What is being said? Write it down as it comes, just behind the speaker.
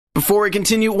Before we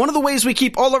continue, one of the ways we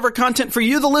keep all of our content for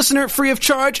you, the listener, free of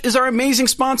charge is our amazing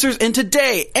sponsors, and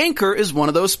today, Anchor is one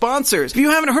of those sponsors. If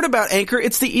you haven't heard about Anchor,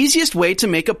 it's the easiest way to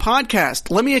make a podcast.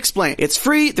 Let me explain. It's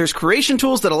free, there's creation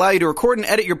tools that allow you to record and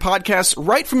edit your podcasts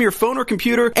right from your phone or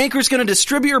computer. Anchor's going to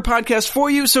distribute your podcast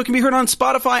for you so it can be heard on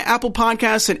Spotify, Apple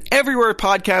Podcasts, and everywhere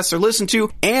podcasts are listened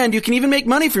to, and you can even make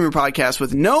money from your podcast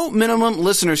with no minimum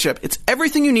listenership. It's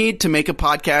everything you need to make a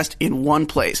podcast in one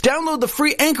place. Download the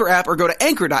free Anchor app or go to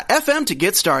anchor.fm to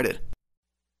get started.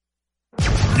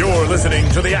 You're listening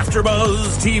to the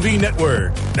AfterBuzz TV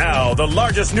Network, now the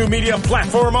largest new media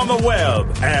platform on the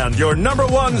web, and your number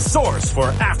one source for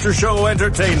after-show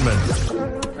entertainment.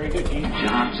 Very good, Dean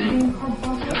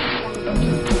Johnson.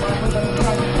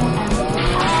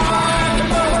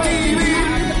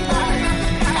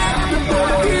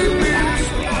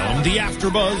 The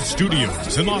AfterBuzz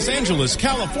Studios in Los Angeles,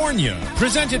 California.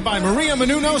 Presented by Maria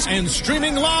Menounos and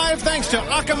streaming live thanks to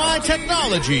Akamai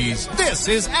Technologies. This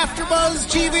is AfterBuzz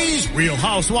TV's Real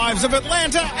Housewives of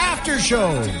Atlanta After Show.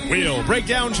 We'll break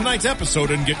down tonight's episode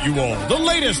and get you all the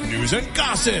latest news and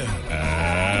gossip.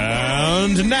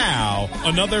 And now,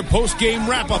 another post-game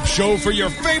wrap-up show for your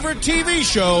favorite TV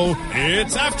show.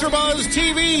 It's AfterBuzz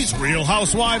TV's Real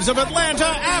Housewives of Atlanta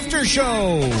After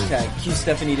Show. Okay, cue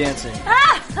Stephanie dancing.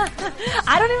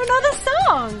 I don't even know the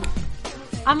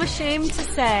song. I'm ashamed to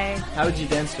say. How would you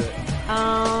dance to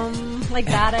it? Like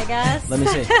that, I guess. Let me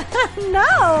see. No.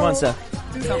 Come on,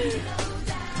 Steph. Do something.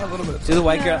 A little bit. Do the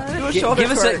white girl. Do a shoulder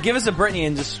twerk. Give us a Britney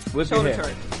and just whip Shoulder your hair.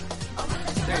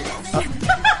 twerk. There you go.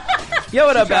 Yo,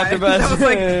 what up, Try. AfterBuzz? That was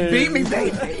like, beat me,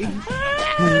 baby.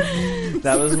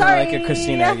 That was more like a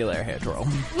Christina Aguilera hair twirl.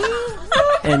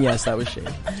 And yes, that was shade.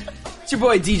 It's your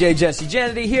boy DJ Jesse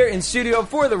Janity here in studio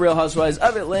for the Real Housewives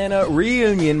of Atlanta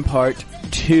Reunion Part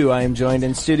 2. I am joined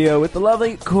in studio with the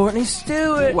lovely Courtney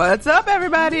Stewart. What's up,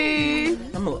 everybody?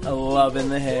 I'm loving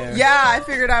the hair. Yeah, I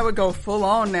figured I would go full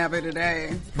on nappy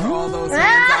today for all those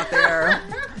fans out there.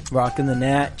 Rocking the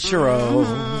natural.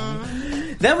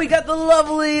 Then we got the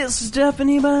lovely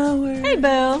Stephanie Bauer. Hey,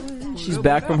 Boo. She's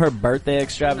back from her birthday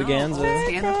extravaganza.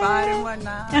 Standified and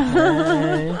whatnot.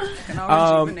 And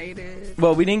all rejuvenated.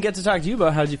 Well, we didn't get to talk to you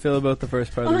about how'd you feel about the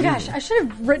first part of the Oh my reunion. gosh, I should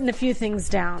have written a few things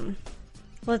down.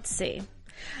 Let's see.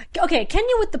 Okay,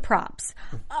 Kenya with the props.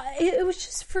 It was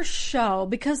just for show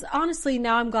because honestly,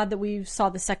 now I'm glad that we saw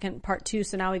the second part too.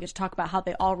 So now we get to talk about how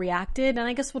they all reacted, and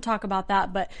I guess we'll talk about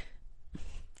that. But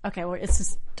okay, well, it's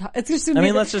just gonna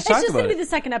let's just be talk it's just about gonna be it. the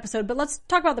second episode. But let's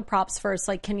talk about the props first,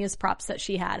 like Kenya's props that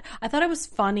she had. I thought it was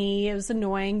funny. It was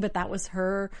annoying, but that was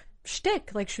her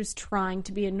shtick. Like she was trying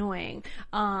to be annoying.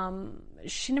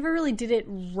 She never really did it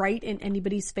right in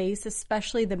anybody's face,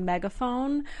 especially the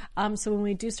megaphone. So when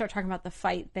we do start talking about the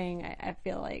fight thing, I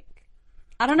feel like,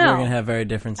 I don't know. We're going to have very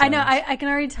different I sounds. know. I can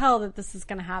already tell that this is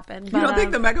going to happen. But, You don't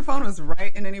think the megaphone was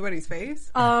right in anybody's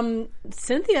face?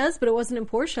 Cynthia's, but it wasn't in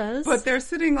Portia's. But they're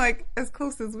sitting like as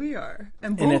close as we are.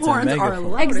 And And it's a bullhorns are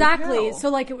megaphone. loud as Exactly. hell. So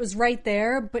like it was right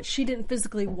there, but she didn't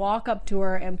physically walk up to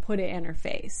her and put it in her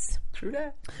face. True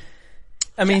that.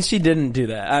 I mean, she didn't do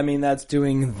that. I mean, that's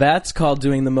called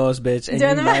doing the most, bitch, and Doing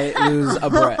you the might lose a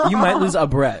breast. You might lose a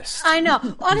breast. I know.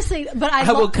 Honestly, but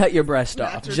I will cut your breast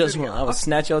off. your Just titty one. I will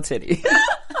snatch your titty.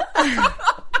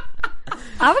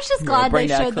 I was just glad bring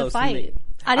they that showed the close to me. fight.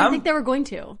 I didn't I'm- think they were going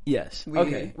to. Yes. We're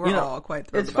Okay. all quite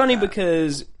thrilled It's about funny that.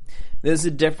 because there's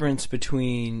a difference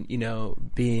between,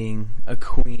 being a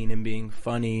queen and being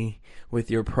funny with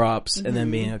your props and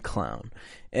then being a clown.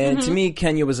 And to me,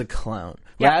 Kenya was a clown.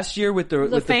 Yeah. Last year with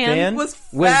the fan was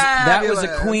that was a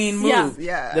fabulous. queen move.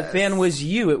 Yeah. Yes. The fan was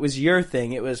you. It was your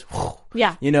thing. It was,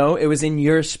 Yeah. it was in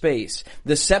your space.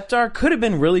 The Septar could have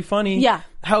been really funny. Yeah.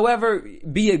 However,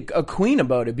 be a queen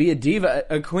about it. Be a diva.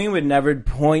 A queen would never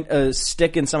point a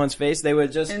stick in someone's face. They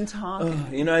would just, And talk.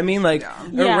 you know what I mean? Like,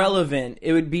 Yeah. irrelevant.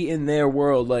 It would be in their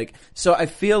world. Like, so I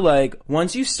feel like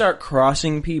once you start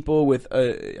crossing people with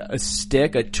a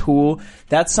stick, a tool,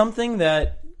 that's something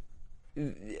that,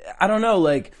 I don't know,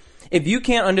 like, if you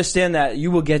can't understand that,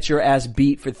 you will get your ass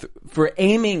beat for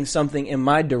aiming something in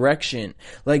my direction.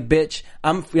 Like, bitch,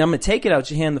 I'm gonna take it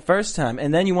out your hand the first time,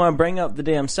 and then you want to bring up the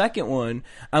damn second one,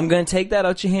 I'm gonna take that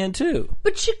out your hand too.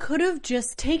 But she could have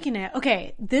just taken it.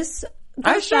 Okay, this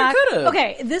I goes sure back. could have.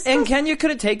 Okay, this And goes, Kenya could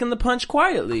have taken the punch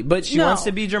quietly, but she No. wants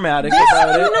to be dramatic this,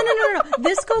 about no, it. no.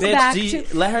 This goes Bitch, back to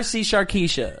let her see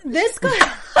Sharkeisha. this goes.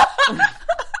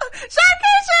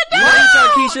 Sharkeisha You know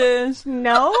who Sharkeisha is?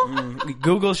 No.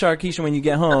 Google Sharkeisha when you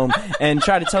get home and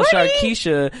try to tell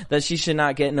Sharkeisha that she should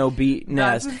not get no beat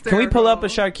nest. Can we pull up a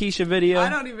Sharkeisha video? I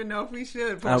don't even know if we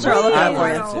should.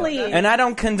 And I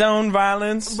don't condone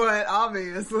violence. But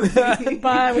obviously.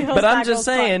 But I'm just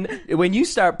saying, when you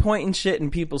start pointing shit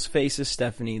in people's faces,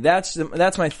 Stephanie, that's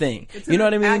my thing. You know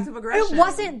what I mean? Act of aggression. It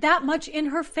wasn't that much in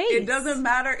her face. It doesn't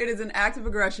matter. It is an act of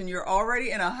aggression. You're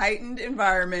already in a heightened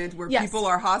environment where Yes. people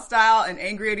are hostile and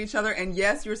angry at each other. And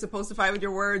yes, you're supposed to fight with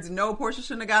your words. No, Portia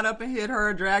shouldn't have got up and hit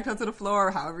her, dragged her to the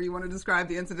floor, however you want to describe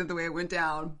the incident, the way it went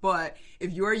down. But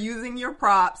if you're using your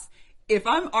props, if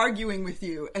I'm arguing with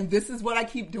you and this is what I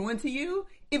keep doing to you,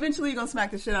 eventually you're going to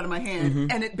smack the shit out of my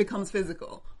hand and it becomes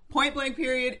physical. Point blank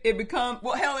period, it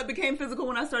became physical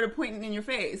when I started pointing in your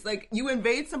face. Like, you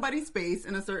invade somebody's space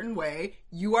in a certain way,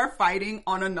 you are fighting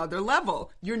on another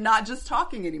level. You're not just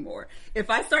talking anymore. If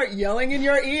I start yelling in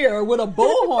your ear with a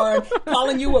bullhorn,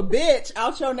 calling you a bitch,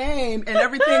 out your name, and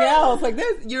everything else like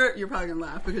this, you're probably gonna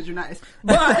laugh because you're nice.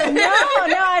 But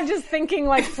No, I'm just thinking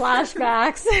like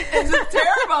flashbacks. it's just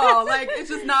terrible. Like, it's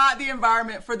just not the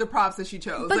environment for the props that she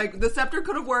chose. Like, the scepter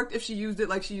could have worked if she used it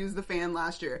like she used the fan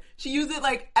last year. She used it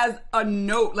like as a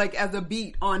note, like as a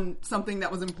beat on something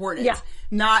that was important. Yeah.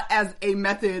 Not as a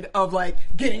method of like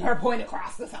getting her point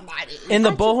across to somebody. And the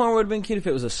bullhorn would have been cute if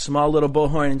it was a small little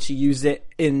bullhorn and she used it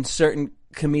in certain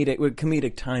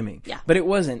comedic timing. Yeah. But it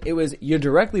wasn't. It was, you're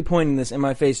directly pointing this in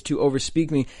my face to overspeak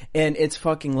me, and it's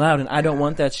fucking loud, and I don't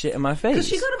want that shit in my face. Because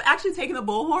she could have actually taken the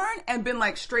bullhorn and been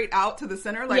like straight out to the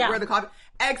center, like where the coffee.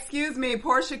 Excuse me,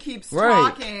 Portia keeps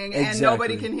talking and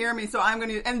nobody can hear me, so I'm going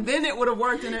to... And then it would have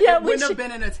worked and it wouldn't have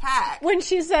been an attack. When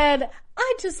she said,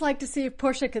 I'd just like to see if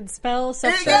Portia could spell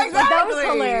something. Exactly. That was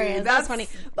hilarious. That's funny.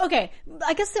 Okay,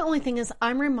 I guess the only thing is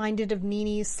I'm reminded of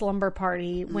Nene's slumber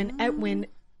party when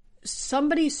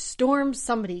somebody stormed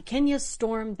somebody. Kenya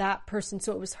stormed that person,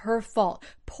 so it was her fault.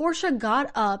 Portia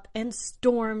got up and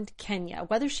stormed Kenya.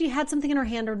 Whether she had something in her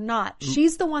hand or not,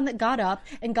 she's the one that got up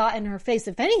and got in her face.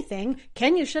 If anything,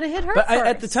 Kenya should have hit her But first.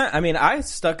 at the time, I mean, I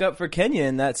stuck up for Kenya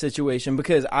in that situation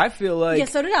because I feel like... Yeah,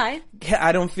 so did I.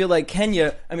 I don't feel like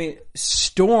Kenya,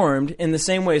 stormed in the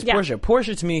same way as Portia.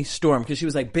 Portia, to me, stormed because she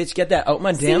was like, bitch, get that out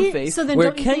my damn face. So then where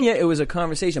don't you Kenya, think... it was a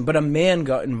conversation, but a man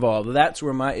got involved. That's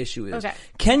where my issue is. Okay.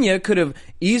 Kenya could have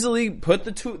easily put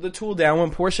the tool down.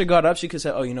 When Portia got up, she could say,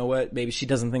 oh, you know what? Maybe she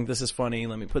doesn't think this is funny.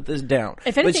 Let me put this down.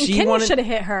 If anything, Kenya should have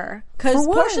hit her because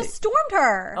Portia stormed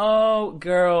her. Oh,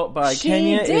 girl, by She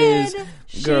Kenya did.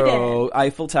 is girl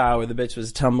Eiffel Tower. The bitch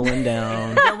was tumbling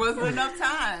down. There wasn't enough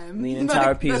time. Leaning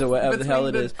Tower Pisa, whatever the hell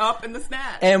it is. Up and the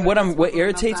snatch. And what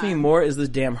irritates me more is this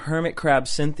damn hermit crab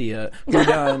Cynthia who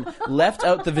done left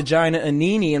out the vagina of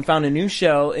Nene and found a new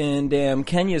shell in damn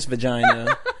Kenya's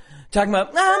vagina. Talking about,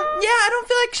 I don't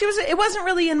feel like it wasn't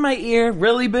really in my ear.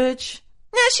 Really, bitch?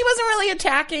 Yeah, she wasn't really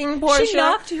attacking Portia. She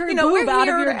knocked her boob out of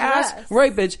your dress.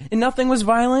 Right, bitch. And nothing was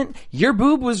violent. Your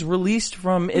boob was released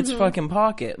from its fucking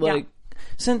pocket. Like,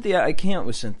 Cynthia, I can't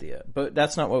with Cynthia. But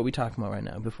that's not what we're talking about right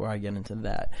now before I get into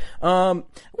that.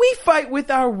 We fight with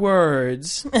our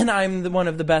words. And I'm one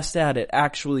of the best at it.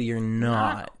 Actually, you're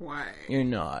not. Quite. You're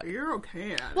not. You're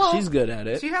okay at it. Well, she's good at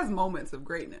it. She has moments of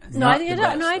greatness.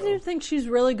 I do think she's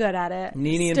really good at it.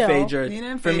 Nene Still. and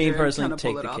Phaedra, for me personally,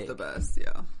 take the cake. The best,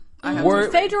 yeah.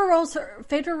 Phaedra rolls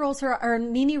her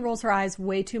Nene rolls her eyes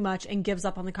way too much and gives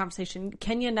up on the conversation.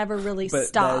 Kenya never really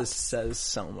stops. That says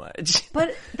so much.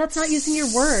 But that's not using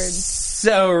your words.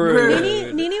 So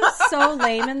rude. Nene was so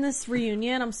lame in this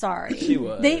reunion. I'm sorry. She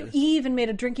was. He even made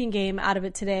a drinking game out of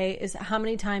it today. Is how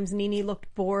many times Nene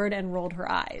looked bored and rolled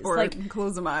her eyes, or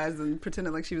closed her eyes and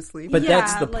pretended like she was sleeping. But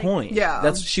that's the point.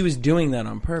 Yeah, she was doing that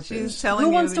on purpose. She's telling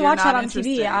who you wants to watch that on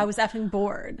interesting. TV? I was effing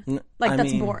bored.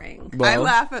 That's boring. I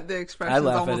laugh at the expressions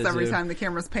almost every time the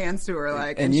camera's pans to her,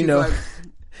 like, and she's like,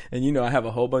 and I have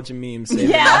a whole bunch of memes saved.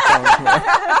 Yeah.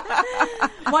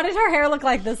 What did her hair look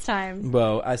like this time?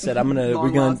 Well, I said we're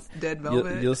gonna dead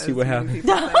velvet. You'll see what happens.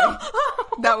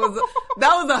 That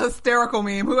was a hysterical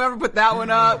meme. Whoever put that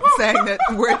one up saying that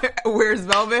where's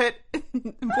Velvet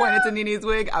pointed to Nene's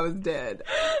wig, I was dead.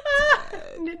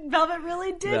 Velvet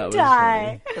really did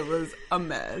die. It was a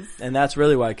mess. And that's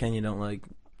really why Kenya don't like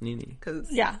Nene. Because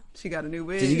she got a new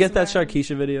wig. Did you get that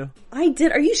Sharkeisha video? I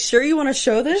did. Are you sure you want to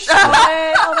show this? Show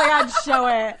it. Oh my God, show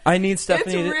it. I need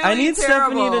Stephanie. Really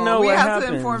Stephanie to know what happens. We have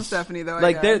to inform Stephanie though.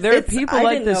 Like there are people I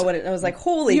like didn't this. Know what I was like,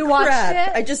 holy you crap! Watched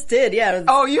it? I just did. Yeah.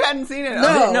 Oh, you hadn't seen it?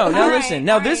 No. No. Now listen. Right,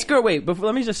 now this girl. Wait.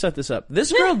 Let me just set this up.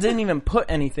 This girl didn't even put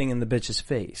anything in the bitch's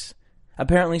face.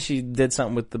 Apparently, she did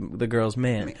something with the girl's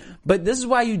man. But this is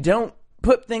why you don't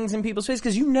put things in people's face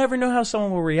because you never know how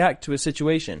someone will react to a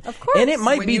situation. Of course. And it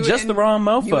might When be you just the wrong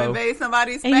mofo. You invade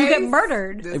somebody's And space. you get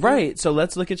murdered. Right. So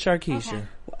let's look at Sharkeisha.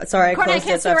 Sorry, I Courtney, I closed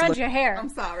can't it. see around your hair. I'm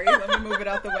sorry. Let me move it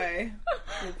out the way.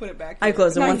 We'll put it back. I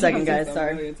closed it. No, 1 you second, can guys. A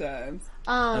Sorry. million times.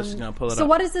 I was just going to pull it So up.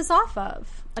 what is this off of?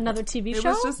 Another TV It show?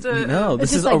 was just a No,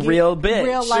 this just is a like real bitch.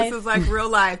 real life. This is like real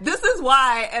life. This is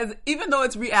why, even though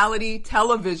it's reality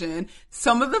television,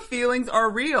 some of the feelings are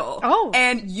real. Oh.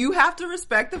 And you have to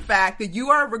respect the fact that you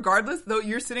are, regardless, though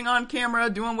you're sitting on camera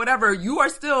doing whatever, you are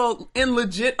still in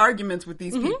legit arguments with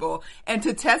these people. And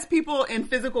to test people in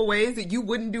physical ways that you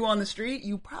wouldn't do on the street,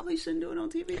 you probably shouldn't do it on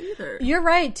TV either. You're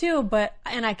right too,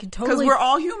 and I could totally. Because we're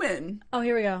all human. Oh,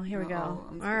 here we go. Here we go.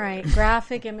 I'm All right,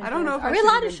 graphic images. I don't know if Are I we should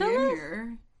allowed to even show be in this?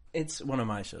 here. It's one of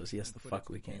my shows. Yes, the fuck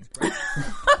we can. I'm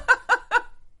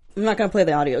not going to play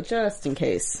the audio just in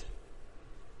case.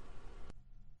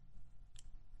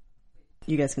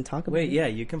 You guys can talk about Wait, it. yeah,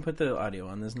 you can put the audio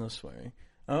on. There's no swearing.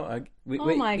 Oh, wait,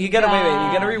 Oh my you gotta wait. You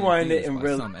God. gotta rewind it and by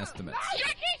really. some estimates.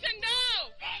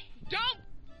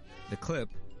 The clip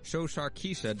shows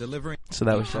Sharkeisha delivering So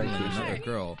that was another Sharkeisha.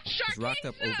 girl has racked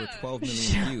up over 12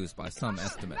 million views by some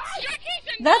estimates.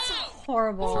 That's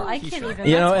horrible. I can't even.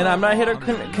 You know, that's and I'm not here to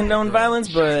horrible. condone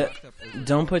violence, but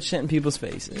don't put shit in people's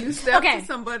faces. You step Okay. to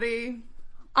somebody.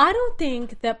 I don't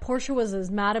think that Portia was as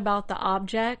mad about the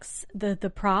objects, the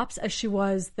props, as she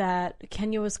was that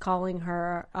Kenya was calling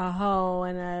her a hoe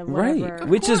and a whatever. Right,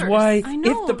 which is why I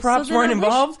know, if the props so then weren't I wish-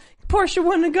 involved, Portia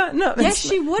wouldn't have gotten up. Yes,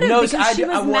 she would have No, because she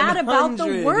was I mad about the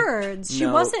 100. words. She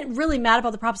No. wasn't really mad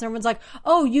about the props. And everyone's like,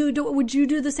 "Oh, would you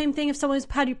do the same thing if someone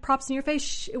had you props in your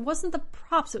face?" It wasn't the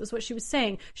props; it was what she was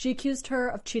saying. She accused her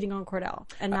of cheating on Cordell,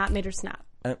 and that made her snap.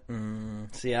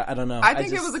 See, I don't know. I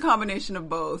think it was a combination of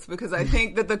both because I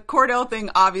think that the Cordell thing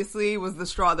obviously was the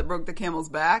straw that broke the camel's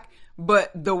back,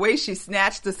 but the way she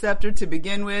snatched the scepter to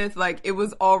begin with, like it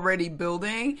was already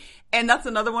building. And that's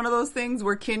another one of those things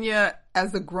where Kenya,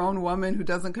 as a grown woman who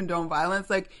doesn't condone violence,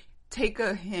 like take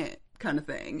a hint kind of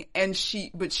thing. And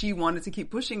she wanted to keep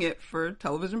pushing it for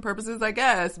television purposes, I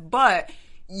guess. But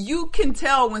you can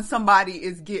tell when somebody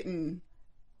is getting...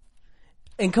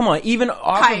 And come on, even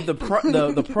off Hi. of the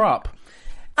prop.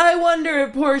 I wonder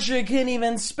if Portia can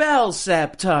even spell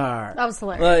Septar. That was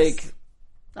hilarious. Like,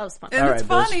 That was funny. And all it's right,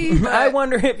 funny, bitch. but I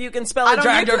wonder if you can spell I it don't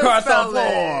dragged need to across the spell floor.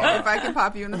 it if I can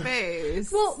pop you in the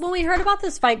face. Well, when we heard about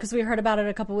this fight, because we heard about it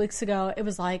a couple weeks ago, it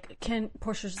was like,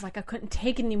 Portia's just like, I couldn't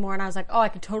take it anymore. And I was like, oh, I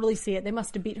could totally see it. They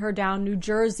must have beat her down New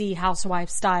Jersey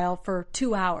Housewives style for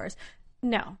 2 hours.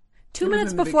 No. 2 was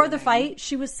minutes in the before the beginning. fight,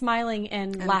 she was smiling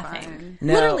and laughing. fine.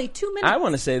 Now, Literally 2 minutes. I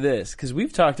want to say this because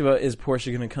we've talked about is Portia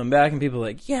going to come back, and people are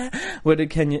like, yeah. What did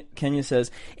Kenya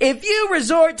says? If you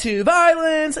resort to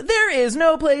violence, there is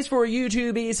no place for you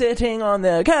to be sitting on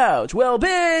the couch. Well,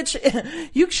 bitch,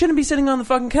 you shouldn't be sitting on the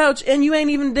fucking couch, and you ain't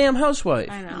even a damn housewife.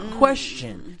 I know.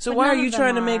 Question. So But why are none you of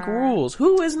trying to them make are. rules?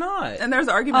 Who is not? And there's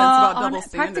arguments about on double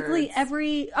standards.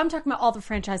 practically I'm talking about all the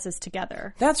franchises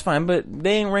together. That's fine, but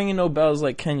they ain't ringing no bells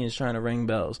like Kenya's trying to ring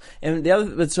bells. And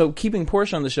but so keeping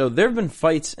Portia on the show, there have been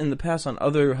fights in the past on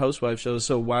other housewife shows,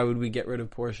 so why would we get rid of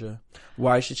Portia?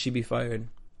 Why should she be fired?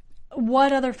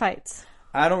 What other fights?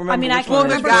 I don't remember. I mean, I which can one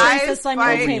The it remember was. guys Teresa slamming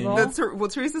fight. the table.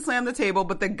 Teresa slammed the table,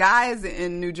 but the guys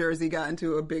in New Jersey got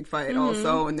into a big fight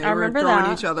also, and they I were remember throwing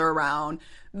that. each other around.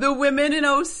 The women in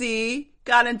OC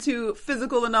got into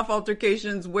physical enough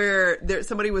altercations where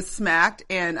somebody was smacked,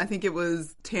 and I think it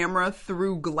was Tamra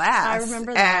threw glass I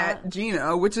remember at that.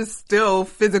 Gina, which is still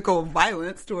physical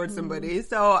violence towards somebody.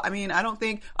 So, I mean, I don't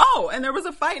think... Oh, and there was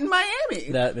a fight in Miami.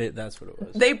 That's what it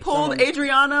was. They pulled...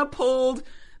 Adriana pulled...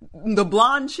 The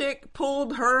blonde chick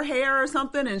pulled her hair or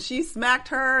something, and she smacked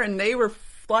her, and they were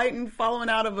following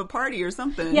out of a party or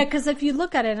something. Yeah, because if you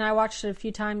look at it, and I watched it a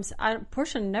few times,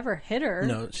 Portia never hit her.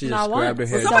 No, she Not just grabbed her once.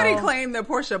 hair. Somebody So claimed that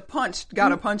Portia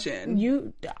got a punch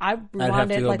in. I have rewound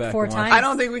to it go like back 4 and watch times. it. I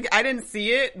don't think I didn't see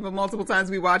it, but multiple times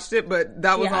we watched it, but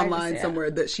that was Yeah, I didn't online see it.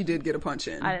 somewhere that she did get a punch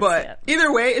in. I didn't But see it.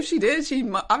 either way, if she did, she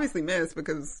obviously missed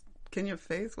because Kenya's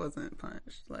face wasn't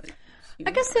punched. Like,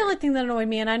 I guess the only thing that annoyed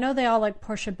me, and I know they all like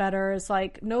Portia better, is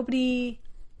like nobody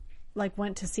like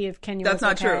went to see if Kenya that's was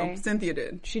not okay. true. Cynthia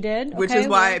did. She did? Which Okay, is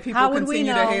why well, people how would we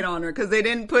continue to know? hate on her because they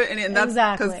didn't put any, and that's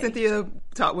because Exactly.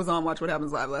 Cynthia was on Watch What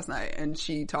Happens Live last night, and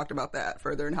she talked about that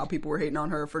further and how people were hating on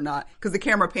her for not, because the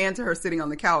camera panned to her sitting on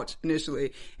the couch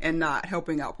initially and not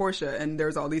helping out Portia, and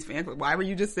there's all these fans, why were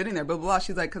you just sitting there, blah, blah, blah.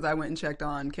 She's like, because I went and checked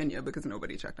on Kenya because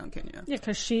nobody checked on Kenya. Yeah,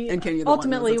 because she And Kenya, the one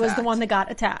ultimately was was the attacked. one that got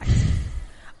attacked.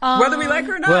 Whether we like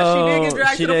her or not, Well, she did get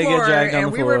dragged she to the did get floor, dragged on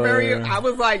and the we were floor. I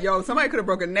was like, yo, somebody could have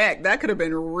broke a neck. That could have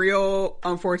been real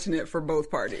unfortunate for both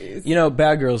parties. You know,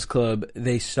 Bad Girls Club,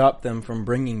 they stopped them from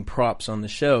bringing props on the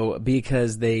show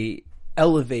because they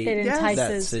elevate It that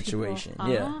entices situation. people.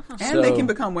 Yeah. And they can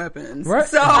become weapons. Right.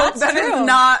 So That's that is true.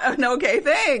 not an okay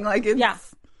thing. Like, it's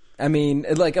I mean,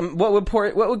 like, what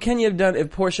would Kenya have done if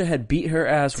Portia had beat her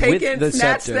ass with the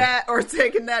snatched scepter? that or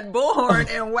taken that bullhorn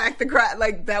and whacked the crowd.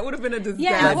 Like, that would have been a disaster.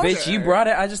 Yeah. Like, bitch, you brought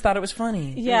it. I just thought it was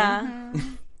funny. Yeah.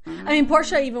 I mean,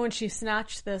 Portia, even when she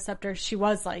snatched the scepter, she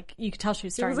was like, you could tell she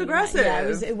was starting to get mad. aggressive.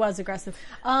 Yeah, it was aggressive.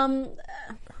 I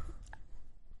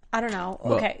don't know.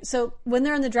 Well- Okay, so when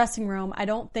they're in the dressing room, I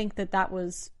don't think that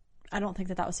was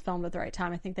filmed at the right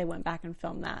time. I think they went back and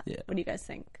filmed that. Yeah. What do you guys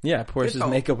think? Yeah, Portia's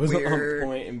felt makeup was weird. on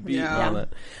point and beat Yeah. and all that.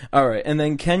 All right, and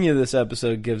then Kenya this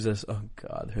episode gives us, oh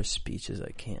God, her speeches,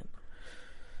 I can't.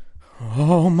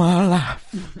 All my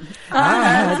life, I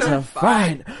had to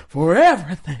fight for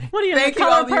everything. What are you? Thank you,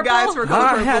 all of you guys, for I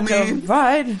color had purple to memes.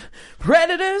 fight.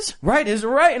 Predators, right is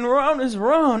right and wrong is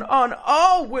wrong on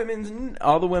all the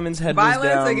women's head was Violence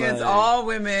down. against like, all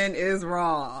women is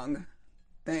wrong.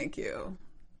 Thank you.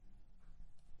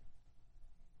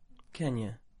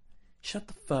 Kenya, shut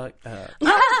the fuck up.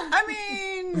 I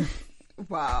mean,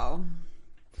 wow.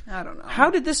 I don't know. How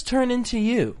did this turn into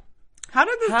you? How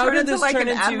did this How turn did into this like turn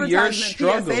an into your advertisement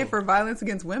struggle? PSA for violence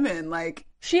against women? Like,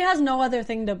 She has no other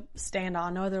thing to stand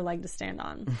on, no other leg to stand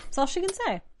on. That's all she can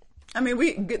say. I mean,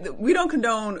 we don't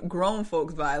condone grown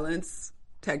folks' violence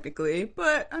technically,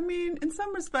 but I mean, in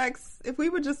some respects, if we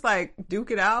would just like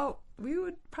duke it out, we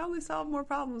would probably solve more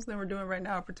problems than we're doing right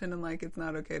now, pretending like it's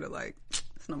not okay to like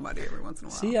somebody every once in a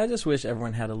while. See, I just wish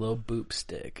everyone had a little boop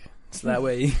stick. So that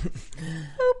way...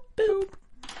 boop, boop,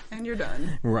 and you're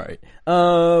done. Right.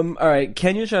 All right.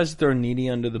 Kenya tries to throw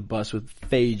Nene under the bus with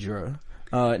Phaedra.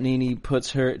 Nene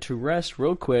puts her to rest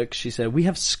real quick. She said, "We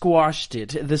have squashed it.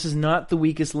 This is not the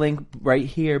weakest link right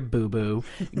here, boo-boo.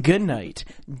 Good night.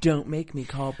 Don't make me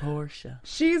call Portia."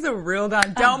 She's a real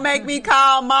don. Don't make me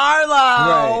call Marlo.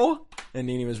 Right. And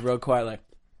Nene was real quiet, like...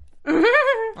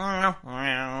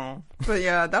 But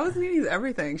yeah, that was Nene's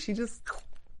everything. She just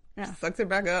sucks it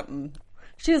back up and...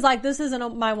 She was like, "This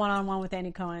isn't my one-on-one with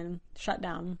Annie Cohen. Shut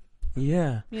down."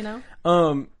 Yeah. You know?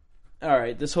 All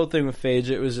right, this whole thing with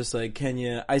Phaedra, it was just like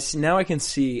Kenya. Now I can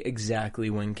see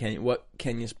exactly what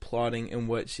Kenya's plotting and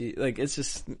what she like. It's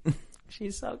just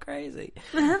she's so crazy.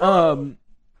 Don't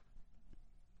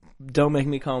make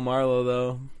me call Marlo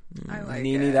though. I like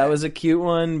Nene, it. that was a cute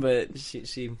one, but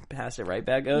she passed it right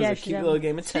back. It was Yeah, a she cute did. little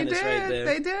game of She tennis did. right there.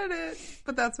 They did it.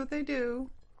 But that's what they do.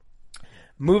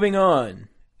 Moving on.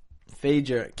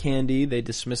 Phaedra, Candy, they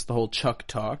dismissed the whole Chuck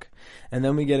talk. And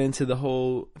then we get into the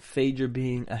whole Phaedra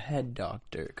being a head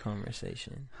doctor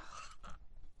conversation.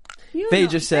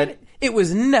 Phaedra said, "It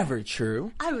was never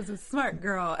true." I was a smart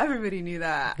girl. Everybody knew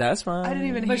that. That's fine. I didn't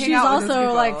even But hang she's out with those also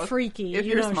people. like freaky. If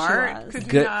You you're know she smart, was. could you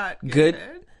Good- not get good-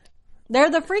 it? They're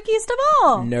the freakiest of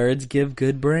all. Nerds give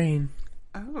good brain.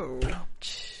 Oh.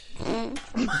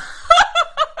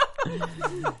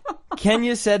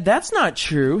 Kenya said, "That's not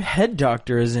true. Head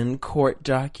doctor is in court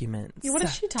documents." Yeah, what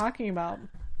is she talking about?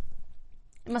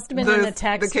 It must have been in the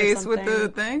text. The case or with something. the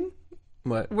thing?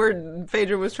 What? Where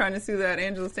Phaedra was trying to sue that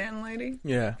Angela Stanton lady?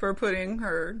 Yeah. For putting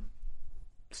her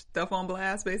stuff on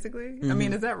blast, basically? I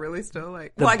mean, is that really still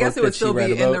like... The well, I guess book it would that she still be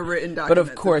read in about. the written documents.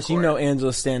 But of course, you know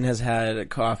Angela Stan has had a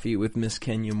coffee with Miss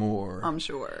Kenya Moore I'm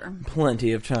sure.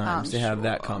 plenty of times I'm to have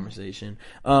that sure. conversation.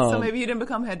 So maybe you didn't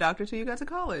become head doctor till you got to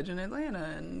college in Atlanta,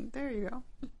 and there you go.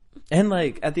 And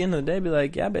like at the end of the day, be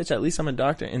like, "Yeah, bitch, at least I'm a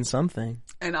doctor in something."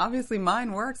 And obviously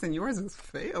mine works and yours is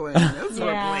failing miserably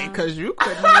Yeah. because you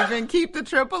couldn't even keep the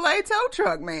AAA tow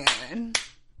truck man.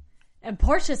 And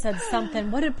Portia said something.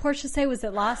 What did Portia say? Was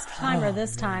it last time or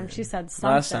this time? She said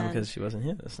something. Last time because she wasn't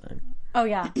here this time. Oh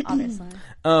yeah, obviously.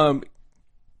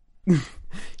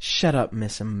 Shut up,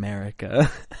 Miss America.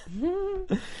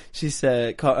 She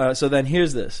said, so then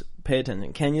here's this. Pay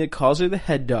attention. Kenya calls her the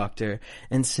head doctor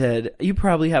and said, "You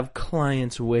probably have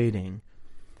clients waiting."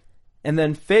 And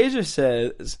then Phaedra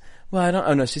says,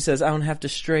 she says, "I don't have to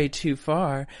stray too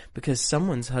far because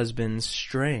someone's husband's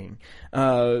straying."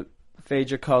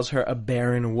 Phaedra calls her a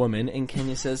barren woman, and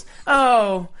Kenya says,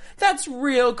 "Oh, that's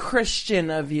real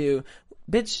Christian of you."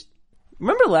 Bitch,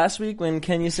 remember last week when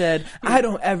Kenya said, "I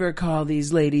don't ever call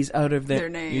these ladies out of their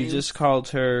names." You just called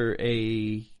her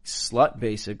a slut,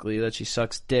 basically, that she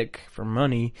sucks dick for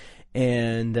money,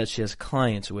 and that she has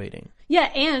clients waiting.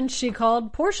 Yeah, and she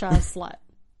called Portia a slut.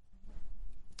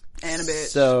 And a bitch.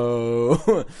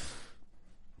 So,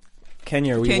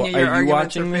 Kenya, are Kenya, you your arguments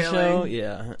watching are the show? failing.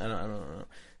 Yeah, I don't know.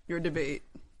 Your debate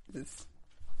is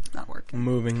It's not working.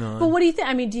 Moving on. But what do you think?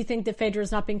 I mean, do you think that Phaedra's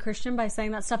not being Christian by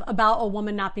saying that stuff about a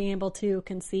woman not being able to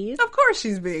conceive? Of course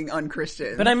she's being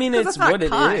unchristian. But I mean, it's what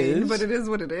it is. But it is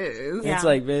what it is. Yeah. It's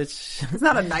like, bitch. It's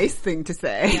not a nice thing to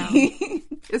say. Yeah.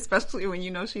 Especially when you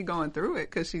know she's going through it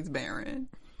because she's barren.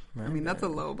 I mean, that's a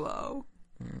low blow.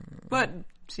 But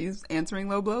she's answering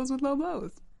low blows with low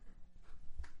blows.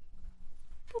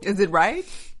 Is it right?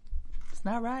 It's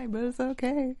not right, but it's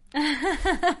okay.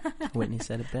 Whitney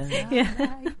said it best.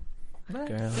 Yeah. But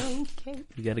Girl. it's okay.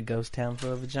 You got a ghost town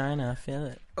for a vagina. I feel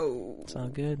it. Oh. It's all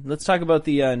good. Let's talk about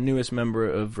the newest member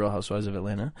of Real Housewives of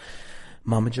Atlanta,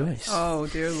 Mama Joyce. Oh,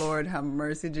 dear Lord, have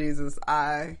mercy, Jesus.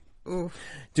 Oof.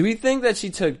 Do we think that she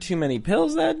took too many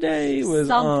pills that day? Was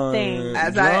Something.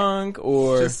 drunk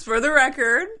or Just for the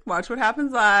record, watch What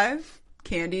Happens Live.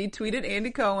 Candy tweeted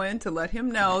Andy Cohen to let him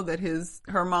know that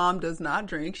her mom does not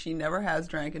drink. She never has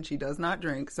drank, and she does not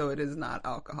drink, so it is not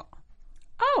alcohol.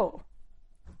 Oh.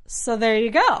 So there you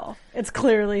go. It's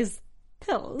clearly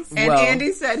pills. And Well-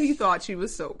 Andy said he thought she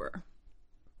was sober.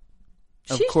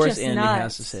 Of She's course just Andy nuts.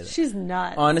 has to say that. She's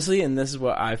nuts. Honestly, and this is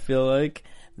what I feel like,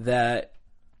 that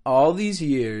all these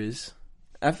years,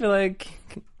 I feel like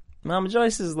Mama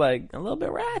Joyce is like a little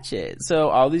bit ratchet. So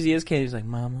all these years, Candy's like,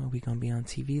 Mama, we gonna be on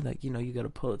TV? Like, you gotta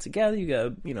pull it together. You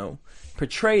gotta,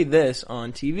 portray this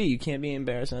on TV. You can't be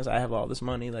embarrassing us. I have all this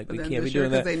money. Like, But we then can't be this year,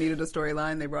 doing that. because they needed a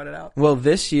storyline, they brought it out. Well,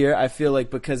 this year, I feel like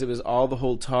because it was all the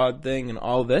whole Todd thing and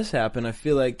all this happened, I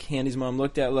feel like Candy's mom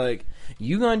looked at like,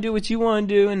 you gonna do what you want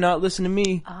to do and not listen to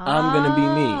me. I'm gonna be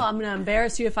me. I'm going to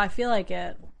embarrass you if I feel like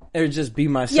it. Or just be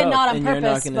myself. Yeah, not on and you're not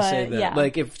purpose, going to say but that. yeah.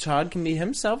 Like, if Todd can be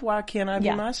himself, why can't I be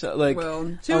Yeah. myself? Like,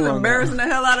 Well, she was embarrassing the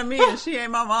hell out of me, and she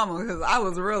ain't my mama, because I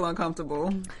was real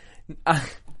uncomfortable.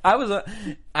 I was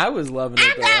loving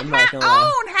it though. I'm not gonna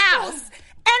lie. own house,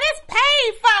 and it's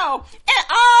paid for, and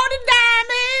all the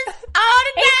diamonds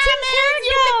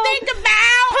you can think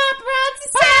about.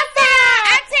 Paparazzi,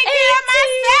 I take care of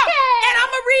myself, and I'm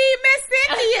gonna read Miss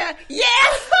Cynthia.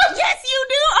 Yes, you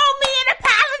do owe me an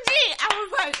apology. I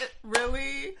was like,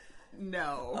 really?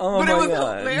 No. Oh But my it was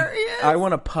God. hilarious. I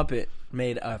want a puppet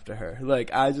made after her.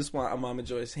 Like, I just want a Mama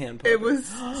Joyce hand puppet. It was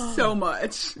so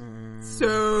much.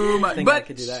 So much. I think But I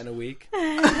could do that in a week.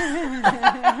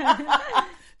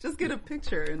 just get a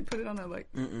picture and put it on a I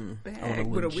want bag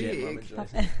with a legit Mama wig.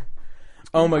 Joyce.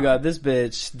 Oh my God, this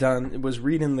bitch was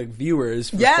reading the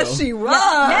viewers. Yes, she was.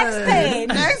 Next page.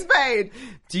 Next page.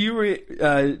 Do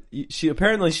you?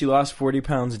 She lost 40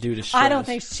 pounds due to stress. I don't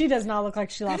think she does not look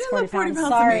like she lost She 40 didn't look 40 pounds.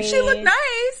 pounds Sorry. to me. She looked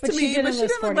nice But to she me, didn't but she lose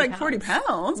didn't look 40 like 40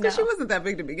 pounds because No. she wasn't that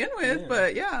big to begin with.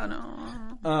 But yeah,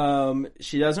 no.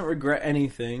 She doesn't regret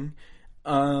anything. The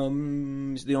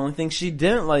only thing she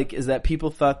didn't like is that people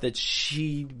thought that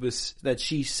she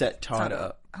set Todd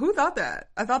up. Who thought that?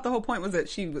 I thought the whole point was that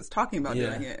she was talking about Yeah.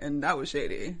 doing it, and that was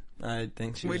shady. I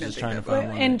think she We was didn't just think trying to that, find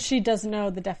but- one. And she doesn't know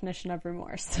the definition of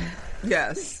remorse.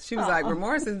 Yes, she was like,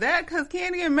 remorse is that because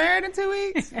Candy get married in 2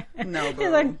 weeks? No, boo.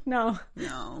 He's like, no.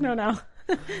 no. No.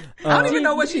 I don't even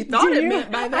know what she thought do it you-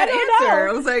 meant by I that don't answer. know.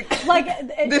 I was like,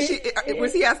 Like,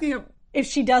 was he asking him? if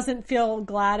she doesn't feel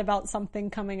glad about something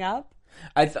coming up?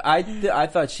 I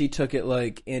thought she took it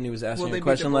like Andy was asking Will they a be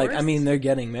question like, I divorced? mean, they're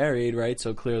getting married, right?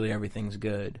 So clearly everything's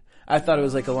good. I thought it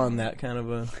was like along that kind of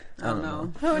a. I don't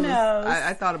know. Who knows?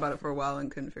 I thought about it for a while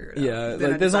and couldn't figure it out. Yeah, Then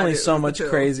I like there's only decided it so was the much pills.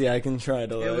 crazy I can try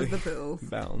to like. It was the pills.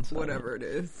 Balance. Whatever it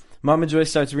is. Mama Joyce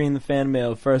starts reading the fan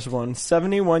mail. First one,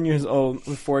 71 years old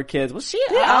with 4 kids. Well, she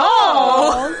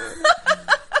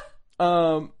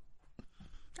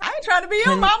I ain't trying to be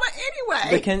your mama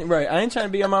anyway. Right, I ain't trying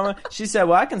to be your mama. She said,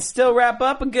 well, I can still wrap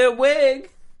up a good wig.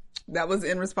 That was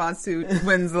in response to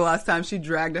when's the last time she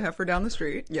dragged a heifer down the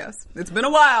street. Yes. It's been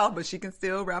a while, but she can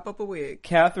still wrap up a wig.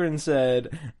 Catherine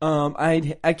said,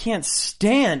 I can't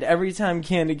stand every time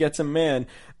Candy gets a man.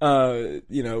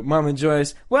 Mama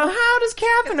Joyce, well, how does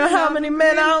Catherine know how many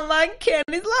men I don't like in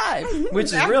Candy's life? Which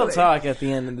is real Exactly. talk at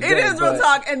the end of the day. It is real but-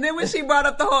 talk. And then when she brought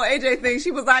up the whole AJ thing,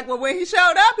 she was like, well, when he showed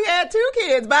up, he had 2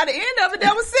 kids. By the end of it,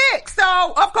 there was 6. So,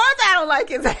 of course I don't like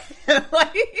his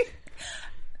like,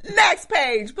 next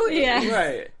page, please. Yeah.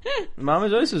 Right. Mama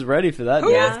Joyce was ready for that. Who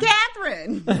day. is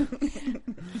Catherine?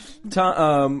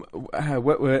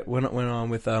 What went on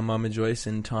with Mama Joyce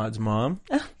and Todd's mom?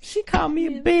 She called me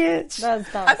a bitch.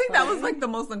 I think that was like the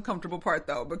most uncomfortable part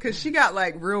though, because she got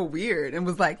like real weird and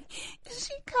was like,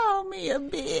 she called me a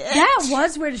bitch. That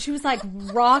was weird. She was like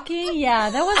rocking. Yeah,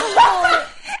 that was a little.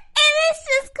 And it's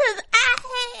just because I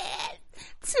had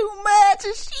too much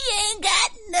and she ain't got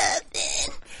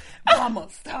nothing. Mama,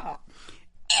 stop.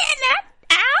 And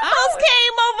I almost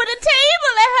came over the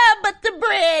table at her, but the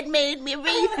bread made me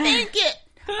rethink it.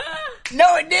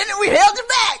 No, it didn't. We held it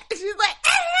back. She's like,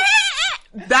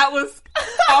 That was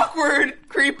awkward,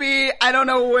 creepy. I don't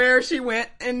know where she went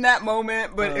in that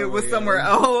moment, but it was somewhere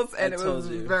else, and it was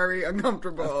very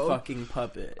uncomfortable. A fucking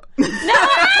puppet. And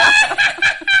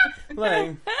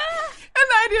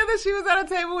the idea that she was at a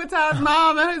table with Todd's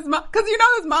mom and his mom, because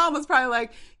his mom was probably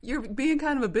like, "You're being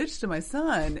kind of a bitch to my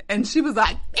son," and she was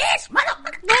like, "Bitch,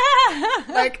 motherfucker!"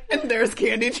 Like, and there's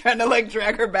Candy trying to like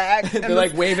drag her back. They're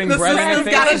like waving bread in her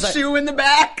face. Got a shoe in the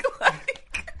back.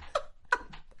 Like,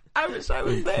 I wish I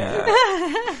was there.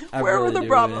 Where were the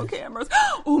Bravo cameras?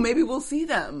 Oh, maybe we'll see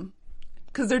them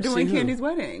because they're doing Candy's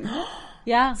wedding.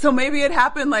 Yeah. So maybe it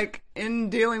happened like in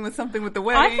dealing with something with the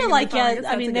wedding. I feel like,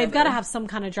 I mean, they've got to have some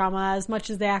kind of drama. As much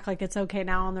as they act like it's okay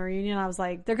now on the reunion, I was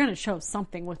like, they're going to show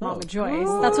something with Mama Joyce.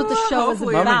 That's what the show is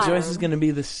about. Mama Joyce is going to be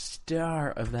the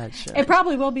star of that show. It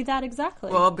probably will be that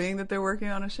exactly. Well, being that they're working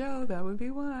on a show, that would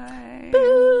be why.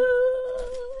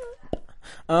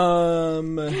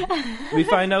 We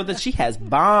find out that she has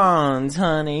bonds,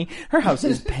 honey. Her house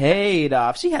is paid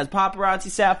off. She has paparazzi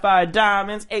sapphire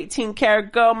diamonds,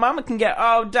 18-karat gold. Mama can get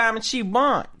all diamonds she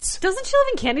wants. Doesn't she live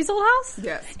in Candy's old house?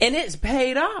 Yes. And it's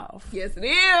paid off. Yes, it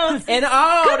is. And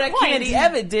all Good that point. Candy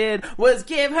ever did was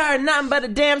give her nothing but a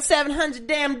damn $700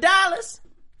 damn dollars.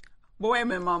 But wait a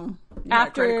minute, Mom.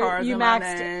 After you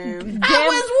maxed I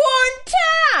was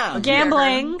one time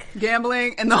gambling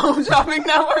and the Home Shopping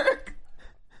Network.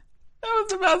 That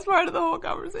was the best part of the whole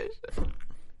conversation.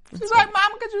 She's like,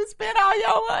 "Mama, could you spend all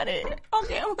your money on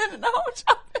gambling and the Home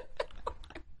Shopping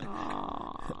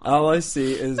Network?" All I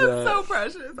see is That's so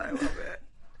precious. I love it.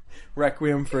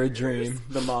 Requiem for a Dream.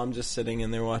 The mom just sitting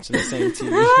in there watching the same TV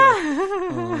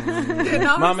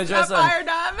show. Mama Joyce, Sapphire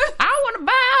diamond. I want to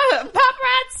buy a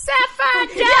paparazzi sapphire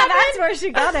diamond. Yeah, that's where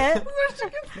she got it.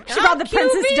 She bought the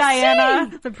Princess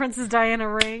Diana. The Princess Diana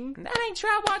ring. I ain't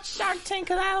try to watch Shark Tank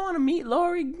because I don't want to meet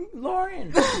Lauren,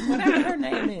 whatever her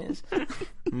name is.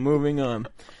 Moving on.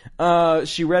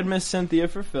 She read Miss Cynthia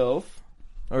for filth.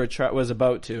 Or was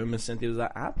about to, and Miss Cynthia was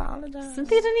like, "I apologize."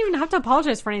 Cynthia didn't even have to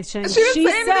apologize for anything. She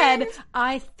said,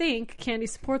 "I think Candy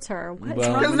supports her." What's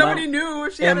wrong? Because nobody knew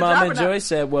if she had a job or not. And Mama Joyce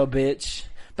said, "Well, bitch."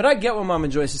 But I get what Mama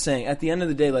Joyce is saying. At the end of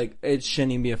the day, like, it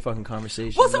shouldn't even be a fucking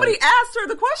conversation. Well, somebody asked her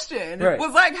the question. Right.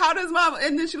 Was like, "How does Mom?"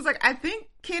 And then she was like, "I think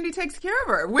Candy takes care of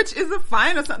her," which is a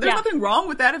fine assumption. There's nothing wrong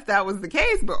with that if that was the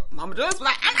case. But Mama Joyce was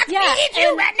like, "I'm not speaking to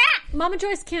you right now." Mama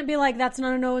Joyce can't be like, "That's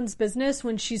none of no one's business"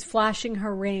 when she's flashing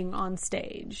her ring on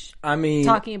stage. I mean,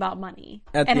 talking about money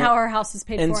and how her house is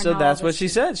paid for. And so that's what she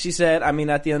said. She said, "I mean,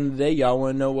 at the end of the day, y'all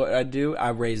want to know what I do?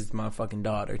 I raised my fucking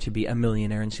daughter to be a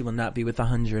millionaire, and she will not be with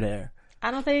 100-aire." I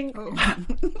don't think with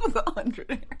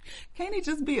 100-aire. Can't he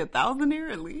just be 1,000-aire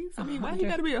at least? I mean, why you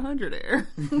gotta be 100-aire?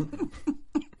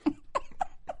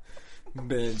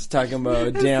 Bitch, talking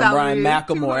about damn Ryan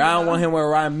McElmore. I don't want him with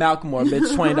Ryan McElmore,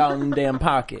 bitch. $20 in the damn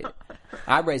pocket.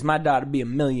 I raised my daughter to be a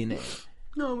millionaire.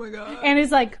 Oh my god. And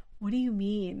he's like, "What do you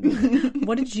mean?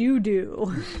 What did you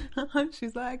do?"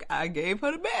 She's like, "I gave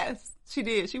her the best." She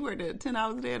did. She worked 10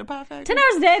 hours a day at a pie factory. 10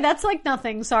 hours a day? That's like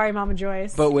nothing. Sorry, Mama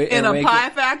Joyce. But wait, in a pie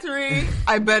factory,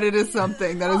 I bet it is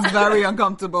something that is very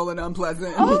uncomfortable and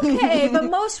unpleasant. Okay, but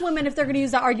most women, if they're going to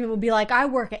use that argument, will be like, "I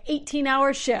work an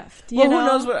 18-hour shift." You know? Who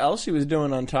knows what else she was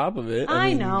doing on top of it?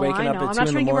 I know. Waking up at I'm 2 not in trying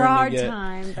the to give her a hard morning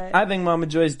time. But I think Mama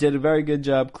Joyce did a very good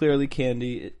job. Clearly,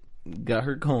 Candy got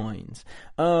her coins.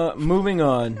 Moving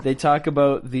on, they talk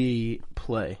about the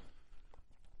play.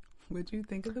 What'd you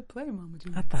think of the play, Mama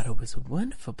Joyce? I thought it was a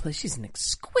wonderful play. She's an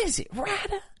exquisite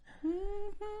writer.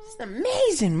 She's an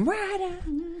amazing writer.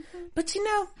 But you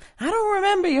know, I don't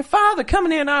remember your father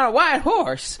coming in on a white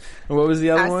horse. And what was the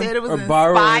other one? I said it was or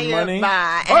borrowing money.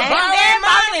 By. Or borrowing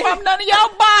money from none of your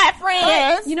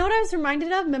boyfriends. you know what I was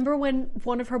reminded of? Remember when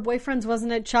one of her boyfriends,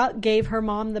 wasn't it Chuck, gave her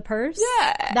mom the purse?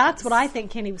 Yeah. That's what I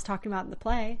think Candy was talking about in the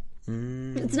play.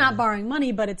 It's not borrowing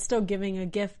money, but it's still giving a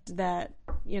gift that,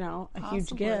 you know, a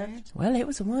huge gift. Well, it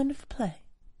was a wonderful play.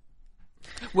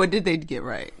 What did they get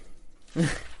right?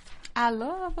 I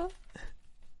love her.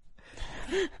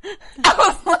 I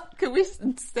was like, could we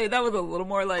say that with a little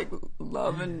more like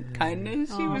love and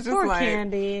kindness? She was just poor like,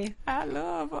 Candy. I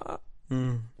love her.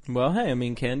 Well, hey, I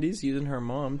mean, Candy's using her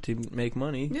mom to make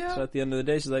money. Yeah. So at the end of the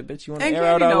day, she's like, "Bitch, you want to And air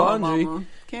Candy out our know her laundry?" mama.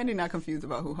 Candy not confused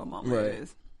about who her mama Right.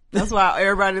 is. That's why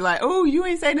everybody like, "Oh, you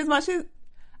ain't saying this much shit."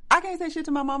 I can't say shit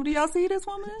to my mama. Do y'all see this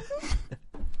woman?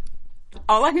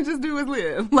 All I can just do is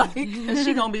live. Like, and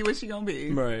she gonna be what she gonna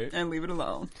be. Right. And leave it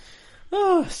alone.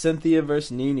 Oh, Cynthia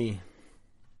versus Nene.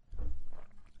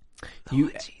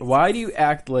 Why do you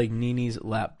act like Nene's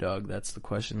lapdog? That's the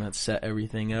question that set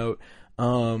everything out.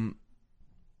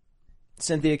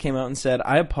 Cynthia came out and said,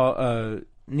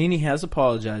 Nene has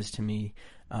apologized to me.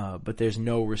 but there's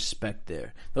no respect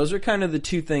there. Those are kind of the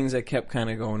two things that kept kind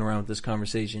of going around with this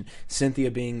conversation. Cynthia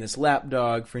being this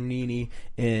lapdog for Nene,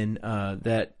 and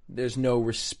that there's no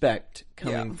respect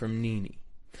coming from Nene.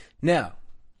 Now,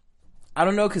 I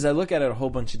don't know, because I look at it a whole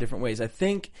bunch of different ways. I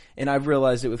think, and I've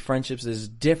realized it with friendships, there's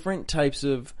different types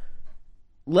of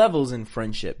levels in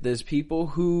friendship. There's people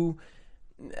who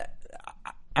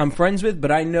I'm friends with,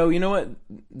 but I know, you know what,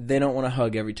 they don't want to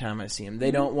hug every time I see them.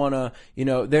 They don't want to,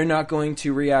 they're not going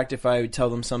to react if I tell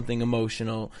them something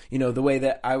emotional, the way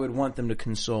that I would want them to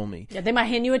console me. Yeah, they might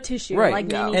hand you a tissue. Right. Like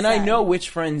Nene and said. I know which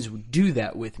friends do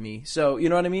that with me. So, you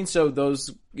know what I mean? So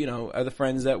those, are the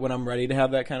friends that when I'm ready to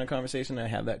have that kind of conversation, I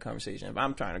have that conversation. If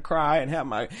I'm trying to cry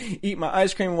and eat my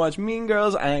ice cream and watch Mean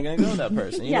Girls, I ain't going to go to that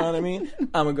person. You know what I mean?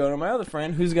 I'm going to go to my other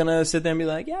friend who's going to sit there and be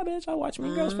like, yeah, bitch, I'll watch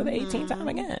Mean Girls for the 18th time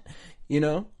again.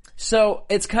 So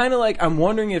it's kind of like, I'm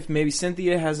wondering if maybe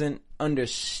Cynthia hasn't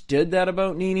understood that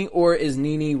about Nene, or is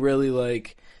Nene really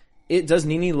like, does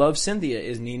Nene love Cynthia?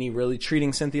 Is Nene really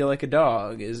treating Cynthia like a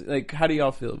dog? How do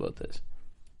y'all feel about this?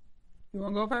 You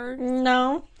want to go first?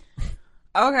 No.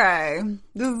 Okay,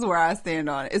 this is where I stand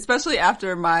on it, especially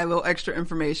after my little extra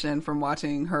information from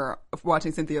watching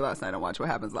Cynthia last night on Watch What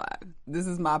Happens Live. This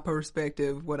is my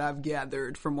perspective, what I've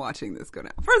gathered from watching this go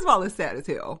down. First of all, it's sad as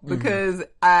hell, because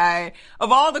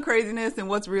of all the craziness and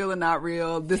what's real and not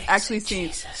real, this actually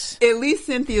seems, at least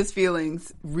Cynthia's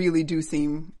feelings really do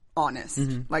seem honest.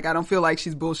 Like, I don't feel like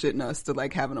she's bullshitting us to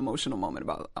have an emotional moment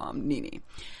about Nene.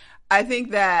 I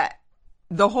think that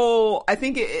I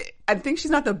think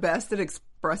she's not the best at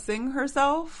expressing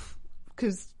herself,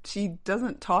 because she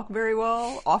doesn't talk very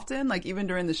well often. Even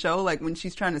during the show, when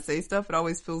she's trying to say stuff, it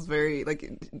always feels very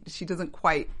she doesn't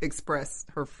quite express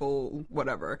her full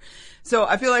whatever. So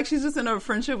I feel like she's just in a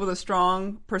friendship with a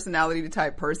strong personality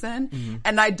type person,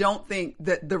 and I don't think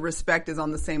that the respect is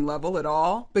on the same level at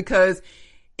all, because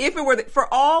if it were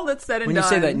for all that's said and done, when you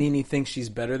say that Nene thinks she's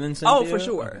better than Cynthia, oh, for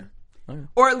sure. Okay.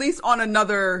 Or at least on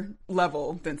another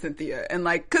level than Cynthia. And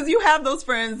because you have those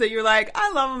friends that you're like,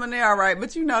 I love them and they're all right,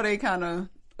 but they kind of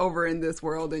over in this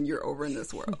world and you're over in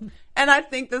this world. And I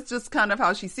think that's just kind of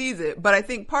how she sees it. But I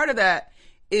think part of that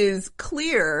is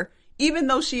clear, even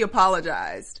though she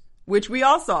apologized, which we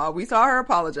all saw. We saw her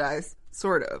apologize,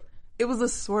 sort of. It was a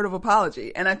sort of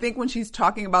apology. And I think when she's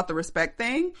talking about the respect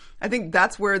thing, I think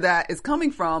that's where that is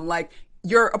coming from.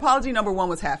 Your apology number one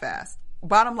was half-assed.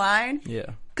 Bottom line. Yeah.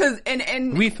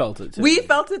 And we felt it too. We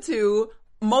felt it too.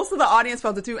 Most of the audience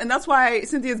felt it too. And that's why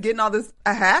Cynthia's getting all this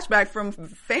hashback from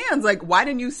fans. Why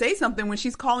didn't you say something when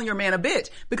she's calling your man a bitch?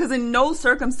 Because in no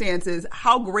circumstances,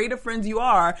 how great of friends you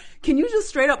are, can you just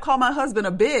straight up call my husband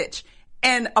a bitch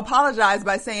and apologize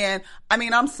by saying,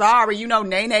 I'm sorry,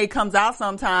 Nene comes out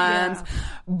sometimes,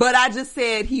 but I just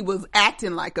said he was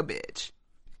acting like a bitch.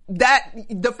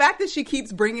 The fact that she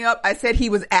keeps bringing up, I said he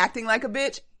was acting like a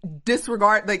bitch,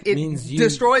 disregard, it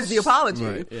destroys the apology.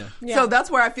 Right, yeah. So that's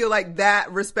where I feel like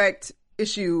that respect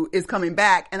issue is coming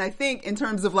back. And I think in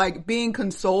terms of being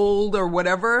consoled or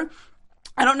whatever,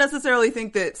 I don't necessarily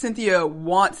think that Cynthia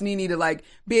wants Nene to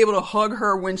be able to hug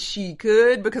her when she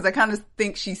could, because I kind of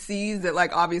think she sees that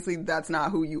obviously that's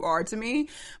not who you are to me.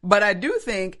 But I do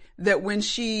think that when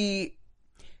she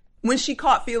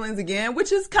caught feelings again,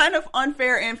 which is kind of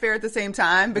unfair and fair at the same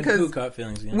time, because who caught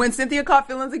feelings again? When Cynthia caught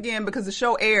feelings again, because the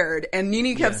show aired and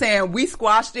Nene kept saying, we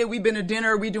squashed it, we've been to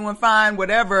dinner, we doing fine,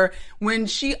 whatever. When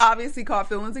she obviously caught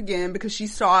feelings again because she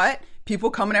saw it, people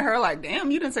coming at her like,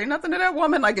 damn, you didn't say nothing to that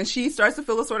woman, and she starts to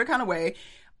feel a sort of kind of way.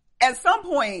 At some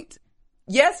point,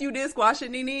 yes, you did squash it,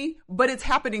 Nene, but it's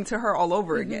happening to her all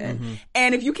over again.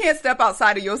 And if you can't step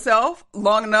outside of yourself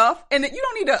long enough, and you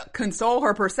don't need to console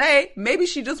her per se, maybe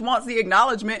she just wants the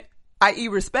acknowledgement, i.e.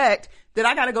 respect, that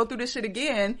I got to go through this shit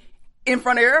again in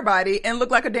front of everybody and look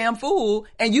like a damn fool,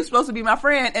 and you supposed to be my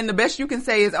friend, and the best you can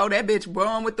say is, oh, that bitch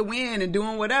blowing with the wind and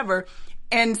doing whatever.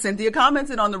 And Cynthia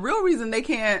commented on the real reason they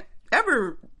can't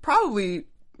ever probably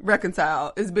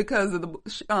reconcile is because of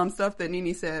the stuff that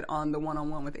Nene said on the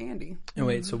one-on-one with Andy. And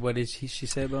wait, so what did she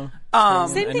say about?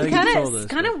 Same thing,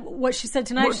 kind of what she said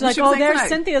tonight. She's like, oh, there's tonight.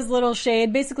 Cynthia's little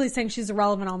shade, basically saying she's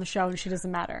irrelevant on the show and she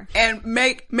doesn't matter. And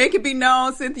make it be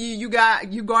known, Cynthia,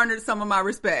 you garnered some of my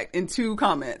respect in 2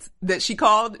 comments that she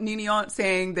called Nene on,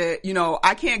 saying that,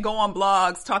 I can't go on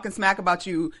blogs talking smack about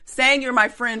you, saying you're my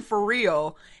friend for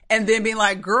real, and then being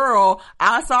like, girl,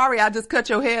 I'm sorry, I just cut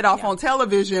your head off on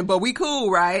television, but we cool,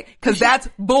 right? Because that's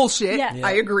bullshit. Yeah.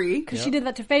 I agree. Because she did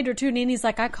that to Phaedra too. Nini's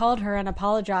like, I called her and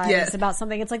apologized about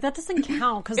something. It's like, that doesn't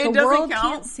count because the world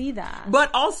can't see that.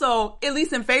 But also, at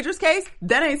least in Phaedra's case,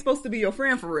 that ain't supposed to be your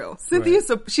friend for real. Cynthia,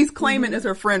 she's claiming as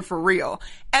her friend for real.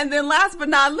 And then last but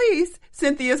not least,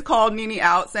 Cynthia's called Nene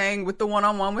out saying with the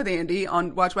one-on-one with Andy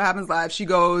on Watch What Happens Live, she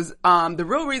goes, the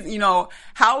real reason,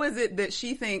 how is it that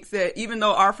she thinks that even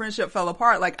though our friendship fell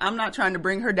apart, like I'm not trying to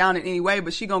bring her down in any way,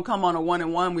 but she gonna come on a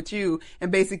one-on-one with you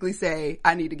and basically say,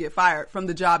 I need to get fired from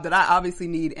the job that I obviously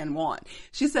need and want.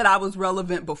 She said, I was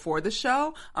relevant before the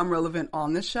show, I'm relevant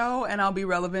on the show, and I'll be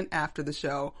relevant after the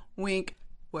show. Wink.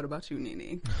 What about you,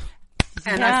 Nene?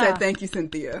 And I said, thank you,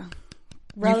 Cynthia.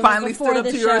 You finally stood up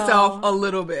to yourself a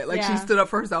little bit. Like she stood up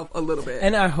for herself a little bit.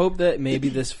 And I hope that maybe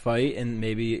this fight, and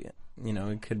maybe,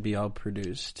 it could be all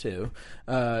produced too.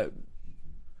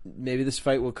 Maybe this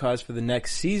fight will cause for the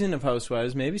next season of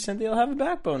Housewives. Maybe Cynthia will have a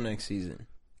backbone next season.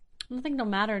 I don't think no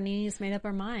matter. Nene's made up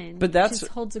her mind. But that's,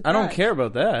 holds a I don't care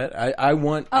about that. I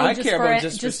care about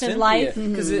just for Cynthia. In life?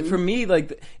 Because for me,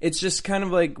 like, it's just kind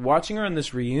of like watching her on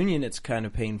this reunion, it's kind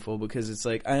of painful because it's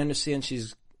like, I understand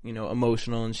she's,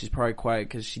 emotional and she's probably quiet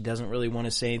because she doesn't really want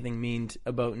to say anything mean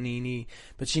about Nene,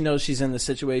 but she knows she's in the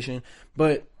situation.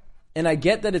 And I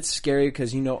get that it's scary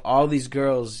because, all these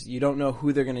girls, you don't know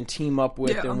who they're going to team up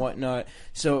with and whatnot.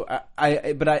 So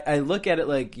I look at it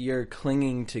like you're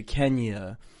clinging to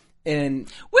Kenya.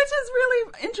 And which is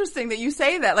really interesting that you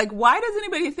say that. Like, why does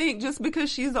anybody think just because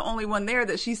she's the only one there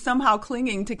that she's somehow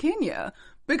clinging to Kenya?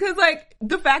 Because, like,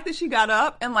 the fact that she got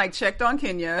up and, like, checked on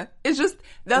Kenya is just...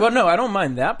 Well, no, I don't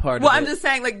mind that part of it. I'm just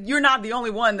saying, like, you're not the only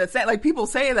one that's saying... Like, people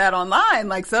say that online.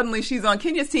 Like, suddenly she's on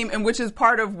Kenya's team, and which is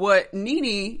part of what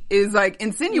Nene is, like,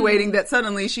 insinuating that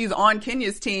suddenly she's on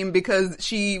Kenya's team because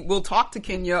she will talk to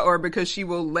Kenya or because she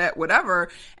will let whatever.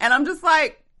 And I'm just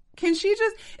like... Can she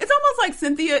just... It's almost like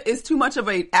Cynthia is too much of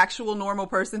an actual normal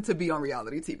person to be on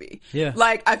reality TV. Yeah.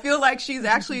 Like, I feel like she's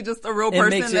actually just a real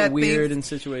person that makes it weird in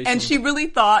situations. And she really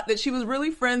thought that she was really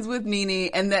friends with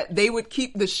Nene and that they would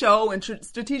keep the show and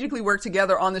strategically work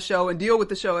together on the show and deal with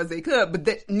the show as they could, but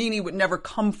that Nene would never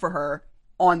come for her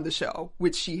on the show,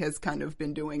 which she has kind of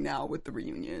been doing now with the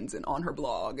reunions and on her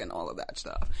blog and all of that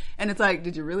stuff. And it's like,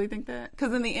 did you really think that?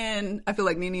 Because in the end, I feel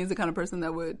like Nene is the kind of person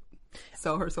that would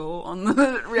sell her soul on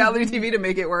the reality TV to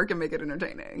make it work and make it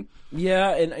entertaining. Yeah,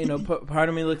 and part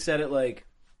of me looks at it like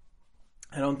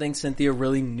I don't think Cynthia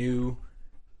really knew.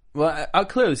 Well,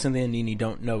 clearly Cynthia and Nene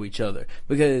don't know each other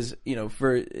because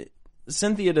for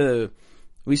Cynthia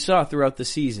we saw throughout the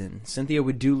season, Cynthia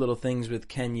would do little things with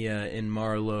Kenya and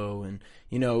Marlo, and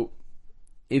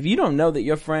if you don't know that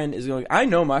your friend is going, I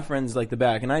know my friend's like the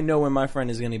back, and I know when my friend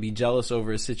is going to be jealous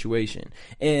over a situation,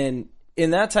 and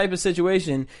in that type of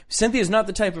situation, Cynthia's not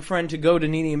the type of friend to go to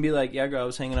Nene and be like, yeah, girl, I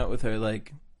was hanging out with her.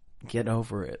 Like, get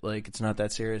over it. Like, it's not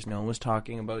that serious. No one was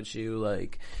talking about you.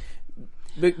 Like,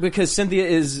 because Cynthia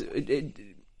is,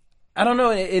 I don't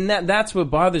know. And that's what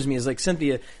bothers me is like,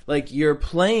 Cynthia, like, you're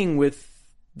playing with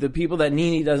the people that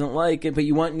Nene doesn't like, but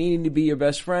you want Nene to be your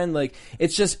best friend. Like,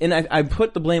 it's just, and I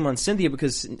put the blame on Cynthia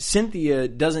because Cynthia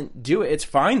doesn't do it. It's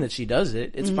fine that she does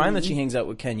it. It's fine that she hangs out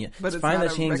with Kenya. But it's fine not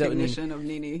that she hangs out with Nene. recognition of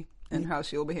Nene and how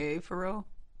she'll behave for real.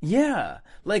 Yeah.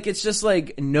 Like, it's just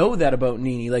like, know that about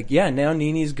Nene. Like, yeah, now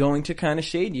Nene's going to kind of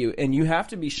shade you, and you have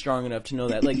to be strong enough to know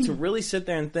that. Like, to really sit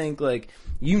there and think, like,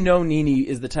 Nene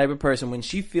is the type of person, when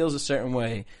she feels a certain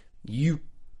way, you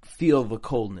feel the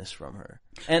coldness from her.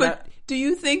 And but do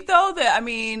you think, though, that,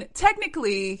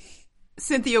 technically...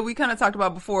 Cynthia, we kind of talked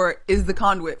about before, is the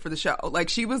conduit for the show. Like,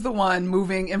 she was the one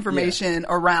moving information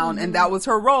around, and that was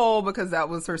her role because that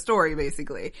was her story,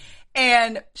 basically.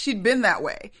 And she'd been that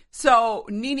way. So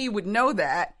Nene would know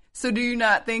that. So do you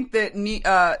not think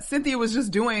that Cynthia was just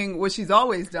doing what she's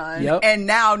always done? Yep. And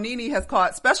now Nene has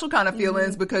caught special kind of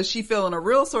feelings because she's feeling a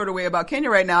real sort of way about Kenya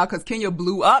right now because Kenya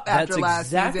blew up after last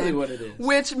season. That's exactly what it is.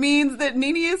 Which means that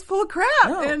Nene is full of crap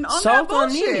and on salt that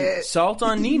bullshit. on Nene. Salt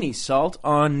on Nene. Salt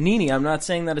on Nene. I'm not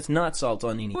saying that it's not salt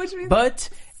on Nene. Which means but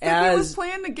Cynthia was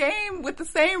playing the game with the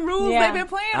same rules they've been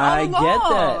playing all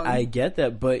along. I get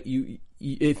that. But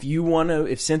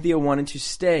if Cynthia wanted to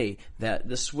stay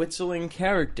the Switzerland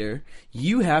character,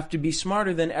 you have to be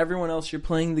smarter than everyone else you're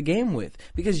playing the game with,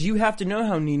 because you have to know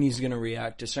how Nene's going to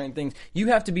react to certain things. You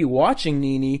have to be watching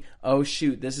Nene. Oh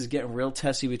shoot, this is getting real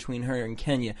testy between her and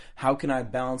Kenya. How can I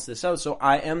balance this out so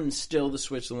I am still the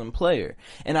Switzerland player?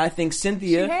 And I think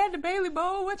Cynthia, she had the Bailey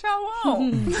Bowl. What y'all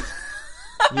want?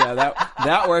 Yeah,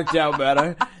 that worked out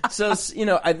better. So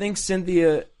I think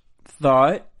Cynthia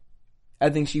thought. I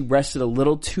think she rested a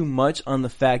little too much on the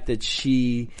fact that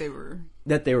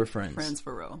that they were friends. Friends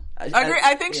for real. I agree.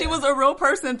 I think she was a real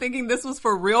person thinking this was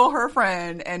for real her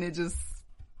friend, and it just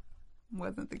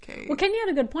wasn't the case. Well, Kenya had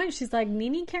a good point. She's like,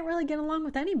 Nene can't really get along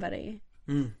with anybody.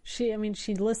 She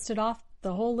listed off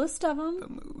the whole list of them. The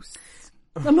moose.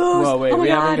 The moose. Well, wait, we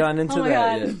haven't gotten into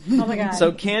that yet. Oh my god.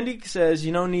 So Candy says,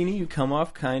 Nene, you come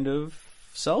off kind of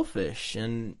selfish.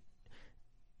 And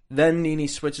then Nene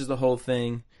switches the whole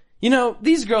thing.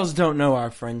 These girls don't know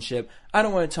our friendship. I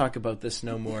don't want to talk about this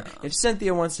no more. If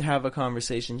Cynthia wants to have a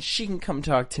conversation, she can come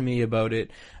talk to me about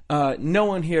it. No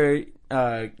one here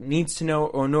needs to know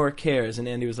or nor cares. And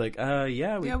Andy was like,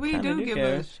 yeah, we do give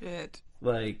care. a shit.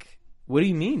 Like, what do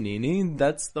you mean, Nene?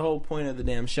 That's the whole point of the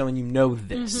damn show, and you know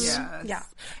this. Yes. Yeah.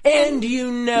 And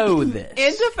you know this.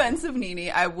 In defense of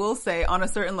Nene, I will say, on a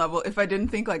certain level, if I didn't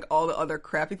think like all the other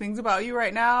crappy things about you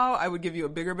right now, I would give you a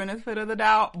bigger benefit of the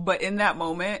doubt. But in that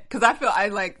moment, because I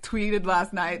like tweeted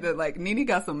last night that like Nene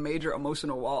got some major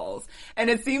emotional walls. And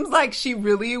it seems like she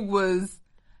really was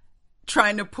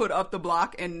trying to put up the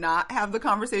block and not have the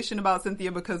conversation about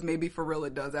Cynthia because maybe for real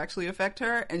it does actually affect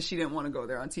her, and she didn't want to go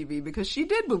there on TV because she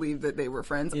did believe that they were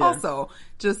friends. Yeah. Also,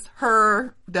 just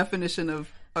her definition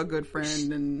of a good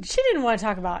friend. And she didn't want to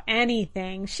talk about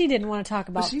anything. She didn't want to talk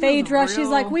about she Phaedra. was She's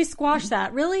like, we squashed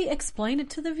that. Really explain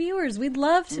it to the viewers. We'd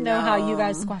love to know how you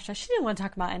guys squashed that. She didn't want to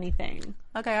talk about anything.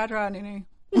 Okay, I tried, Nene.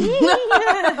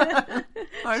 I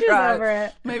She's tried. over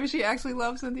it. Maybe she actually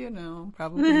loves Cynthia. No,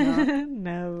 probably not.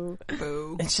 No.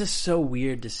 Boo. It's just so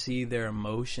weird to see their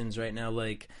emotions right now.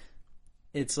 Like,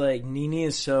 it's like Nene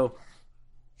is so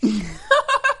looking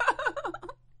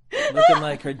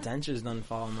like her dentures done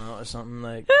falling out or something.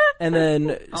 Like, and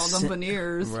then all them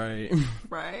veneers, right?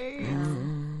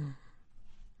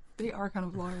 They are kind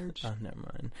of large. Oh, never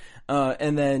mind.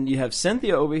 And then you have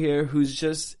Cynthia over here, who's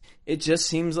just. It just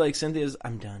seems like Cynthia's,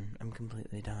 I'm done. I'm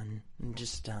completely done. I'm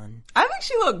just done. I think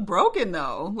she looked broken,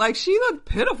 though. Like, she looked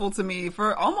pitiful to me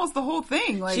for almost the whole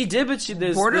thing. Like, she did, but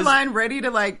there's borderline ready to,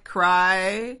 like,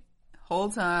 cry whole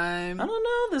time. I don't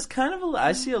know. There's kind of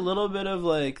I see a little bit of,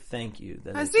 like, thank you.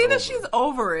 I see that she's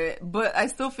over it, but I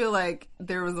still feel like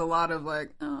there was a lot of, like,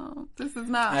 oh, this is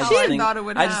not how I thought it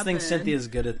would happen. I just think Cynthia's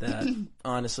good at that.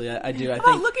 Honestly, I do. I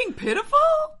think looking pitiful?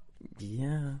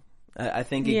 Yeah. I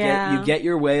think you get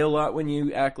your way a lot when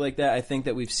you act like that. I think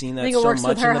that we've seen that so much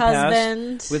in the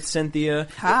past with Cynthia.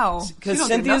 How? Because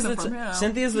Cynthia's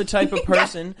the type of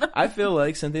person. I feel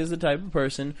like Cynthia's the type of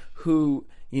person who,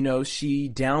 she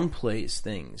downplays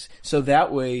things. So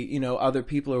that way, other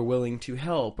people are willing to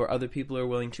help, or other people are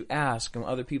willing to ask, and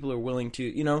other people are willing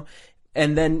to,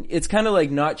 and then it's kind of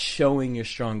like not showing your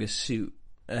strongest suit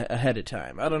ahead of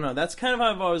time. I don't know. That's kind of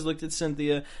how I've always looked at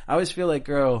Cynthia. I always feel like,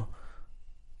 girl,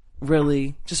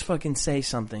 really, just fucking say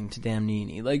something to damn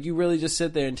Nene. Like, you really just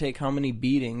sit there and take how many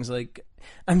beatings? Like,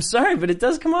 I'm sorry, but it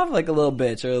does come off like a little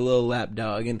bitch or a little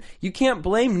lapdog, and you can't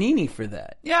blame Nene for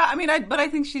that. Yeah, I mean, but I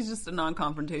think she's just a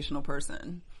non-confrontational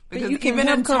person. Because even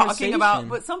in talking about,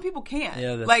 but some people can't.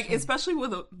 Yeah, like, true. Especially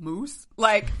with a moose,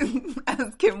 like,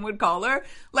 as Kim would call her.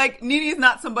 Like, Nene is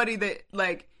not somebody that,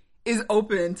 like, is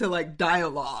open to, like,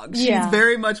 dialogue. She's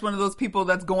very much one of those people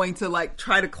that's going to, like,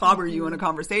 try to clobber you in a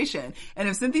conversation. And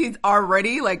if Cynthia's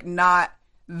already, like, not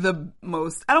the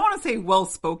most, I don't want to say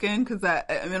well-spoken, because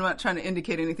I'm not trying to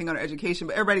indicate anything on her education,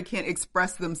 but everybody can't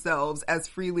express themselves as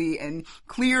freely and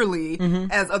clearly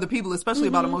as other people, especially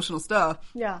about emotional stuff.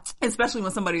 Yeah. Especially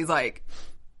when somebody's, like,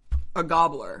 a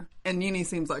gobbler, and Nene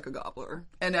seems like a gobbler,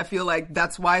 and I feel like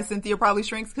that's why Cynthia probably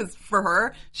shrinks, because for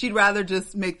her, she'd rather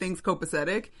just make things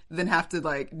copacetic than have to,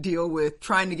 like, deal with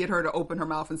trying to get her to open her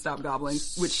mouth and stop gobbling,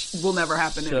 which will never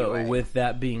happen anyway. So with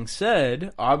that being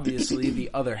said, obviously the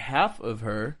other half of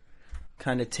her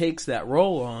kind of takes that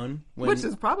role on, which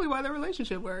is probably why their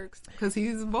relationship works, because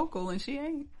he's vocal and she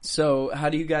ain't. So how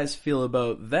do you guys feel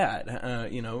about that?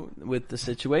 With the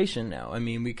situation now? I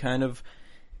mean,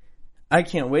 I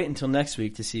can't wait until next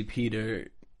week to see Peter,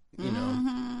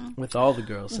 with all the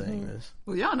girls saying this.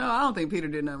 Well, y'all know I don't think Peter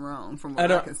did nothing wrong from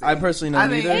what I can see. I personally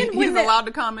don't either. I think he's allowed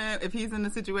to comment if he's in the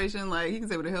situation. Like, he can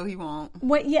say what the hell he wants.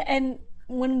 And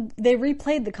when they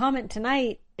replayed the comment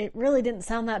tonight, it really didn't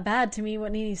sound that bad to me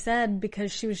what Nene said,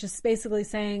 because she was just basically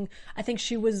saying, I think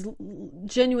she was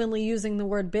genuinely using the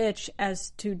word bitch as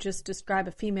to just describe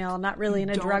a female, not really in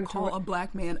a derogatory. Don't call a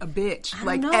black man a bitch,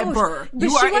 like, ever.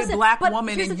 You are a black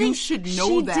woman and you should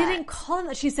know that. She didn't call him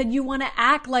that. She said, you want to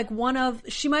act like one of,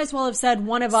 she might as well have said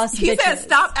one of us bitches. He said,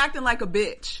 stop acting like a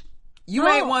bitch. You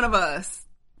ain't one of us.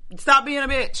 Stop being a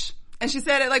bitch. And she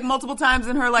said it, like, multiple times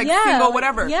in her, like, single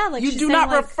whatever. Yeah, like, you do not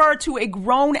refer to a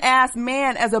grown-ass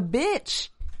man as a bitch.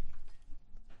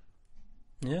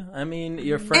 Yeah, I mean,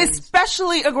 your friends.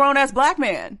 Especially a grown-ass black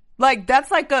man. Like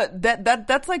that's like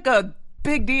a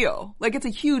big deal. Like it's a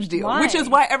huge deal. Why? Which is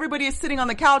why everybody is sitting on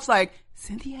the couch like,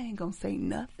 Cynthia ain't gonna say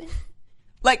nothing.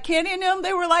 Like Candy and them,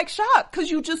 they were like shocked because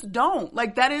you just don't.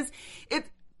 Like that is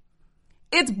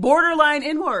it's borderline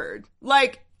N-word.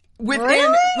 Like within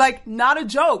Really? like not a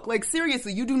joke. Like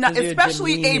seriously, you do not, 'Cause you're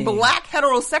especially a demeaning. black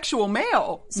heterosexual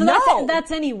male. So no. that's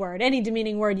any word, any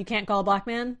demeaning word you can't call a black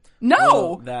man. No.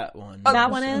 Well, that one. That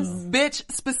one is.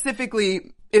 Bitch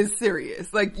specifically is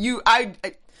serious. Like I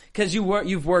Because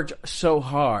you've worked so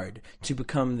hard to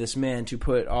become this man, to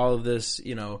put all of this,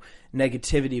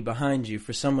 negativity behind you.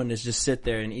 For someone to just sit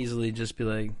there and easily just be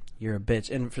like, you're a bitch.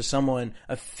 And for someone,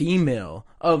 a female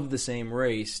of the same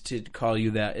race, to call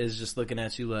you that is just looking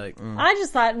at you like, I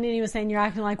just thought Nene was saying you're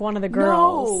acting like one of the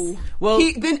girls. No. Well,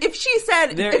 then if she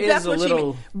said, there if that's is a what little- she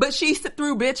meant, but she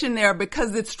threw bitch in there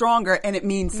because it's stronger and it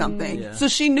means something. Yeah. So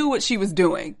she knew what she was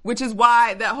doing, which is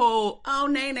why that whole, oh,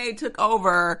 Nene took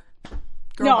over.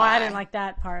 Girl, No, bye. I didn't like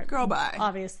that part. Girl, bye.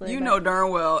 Obviously. You but- know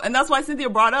darn well. And that's why Cynthia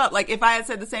brought up, like, if I had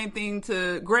said the same thing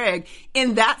to Greg,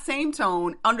 in that same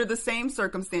tone, under the same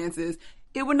circumstances,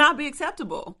 it would not be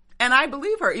acceptable. And I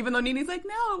believe her, even though Nene's like,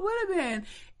 no, it would have been.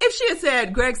 If she had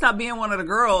said, Greg, stop being one of the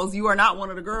girls, you are not one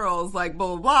of the girls, like,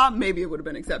 blah, blah, blah, maybe it would have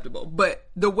been acceptable. But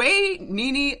the way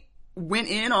Nene went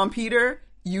in on Peter,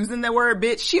 using the word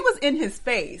bitch, she was in his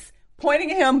face,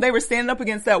 pointing at him. They were standing up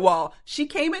against that wall. She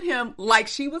came at him like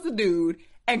she was a dude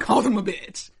and called him a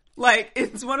bitch. Like,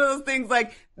 it's one of those things,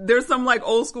 like, there's some, like,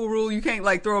 old school rule. You can't,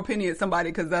 like, throw a penny at somebody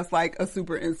because that's, like, a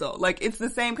super insult. Like, it's the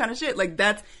same kind of shit. Like,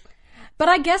 that's... But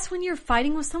I guess when you're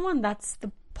fighting with someone, that's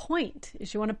the point,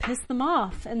 is you want to piss them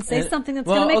off and say something that's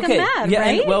going to make them mad,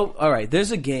 right? All right.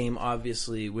 There's a game,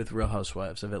 obviously, with Real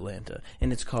Housewives of Atlanta,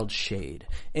 and it's called Shade.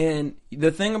 And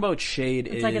the thing about Shade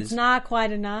is... It's like it's not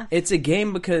quite enough. It's a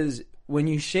game because when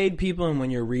you shade people and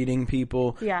when you're reading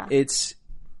people,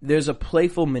 there's a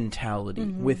playful mentality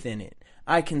within it.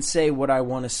 I can say what I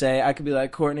want to say. I could be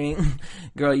like, Courtney,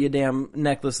 girl, your damn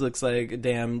necklace looks like a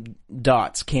damn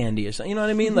Dots candy or something. You know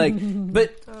what I mean? Like,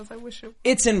 but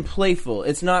it's in playful.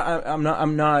 It's not.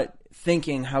 I'm not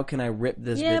thinking, how can I rip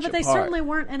this bitch apart? Yeah, but they certainly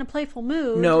weren't in a playful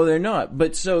mood. No, they're not.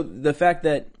 But so the fact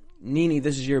that, Nene,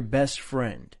 this is your best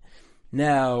friend.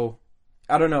 Now,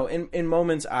 I don't know. In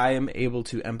moments, I am able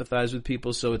to empathize with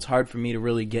people, so it's hard for me to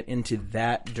really get into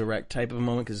that direct type of a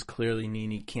moment because clearly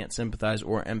Nene can't sympathize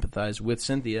or empathize with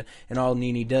Cynthia, and all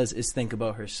Nene does is think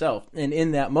about herself. And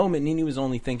in that moment, Nene was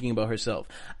only thinking about herself.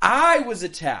 I was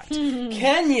attacked.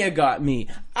 Kenya got me.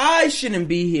 I shouldn't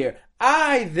be here.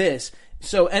 This.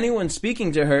 So anyone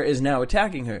speaking to her is now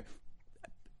attacking her.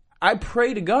 I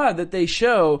pray to God that they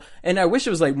show, and I wish it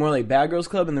was like more like Bad Girls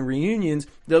Club in the reunions,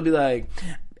 they'll be like...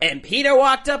 And Peter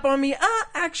walked up on me.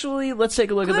 Actually, let's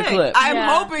take a look at the clip.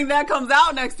 I'm hoping that comes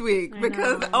out next week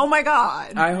because, oh my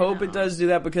God. I hope it does do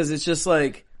that because it's just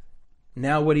like,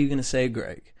 now what are you going to say,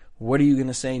 Greg? What are you going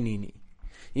to say, Nene?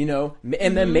 You know?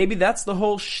 And then maybe that's the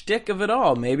whole shtick of it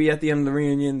all. Maybe at the end of the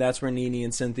reunion, that's where Nene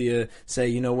and Cynthia say,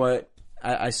 you know what?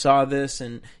 I saw this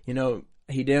and,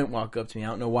 he didn't walk up to me. I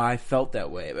don't know why I felt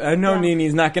that way. I know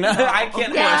Nene's not gonna. I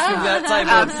can't ask for that type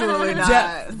of absolutely not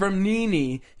depth from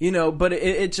Nene. But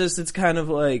it's kind of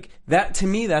like that to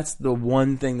me. That's the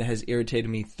one thing that has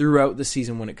irritated me throughout the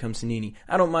season when it comes to Nene.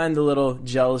 I don't mind the little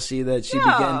jealousy that she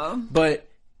began, but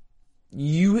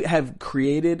you have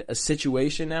created a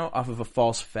situation now off of a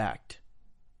false fact.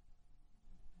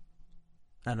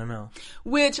 I don't know.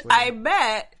 Which I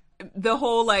bet. The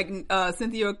whole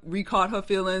Cynthia recaught her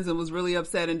feelings and was really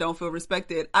upset and don't feel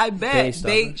respected. I bet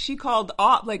she called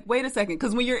off. Like, wait a second,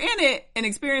 because when you're in it and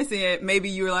experiencing it,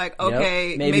 maybe you're like,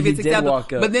 okay, maybe it's acceptable.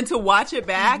 But then to watch it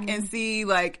back and see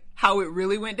like how it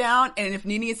really went down, and if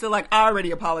Nene is still like, I already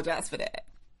apologized for that,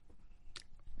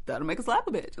 that'll make us slap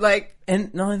a bitch. Like,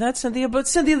 and not only that, Cynthia, but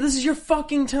Cynthia, this is your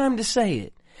fucking time to say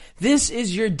it. This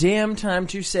is your damn time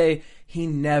to say. He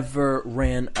never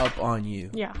ran up on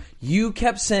you. Yeah. You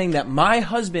kept saying that my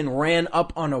husband ran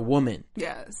up on a woman.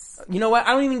 Yes. You know what?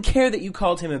 I don't even care that you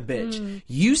called him a bitch.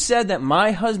 You said that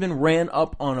my husband ran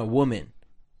up on a woman.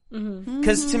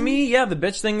 Because to me, the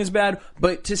bitch thing is bad.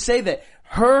 But to say that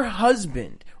her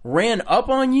husband ran up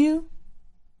on you.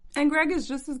 And Greg is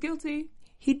just as guilty.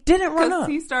 He didn't run up.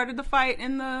 Because he started the fight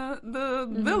in the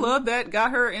villa that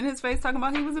got her in his face talking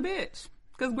about he was a bitch.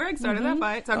 Because Greg started that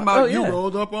fight, talking about, you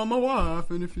rolled up on my wife,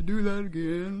 and if you do that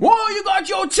again... Whoa, you got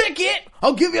your ticket!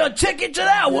 I'll give you a ticket to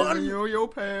that one! Your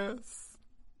pass.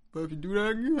 But if you do that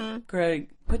again... Greg,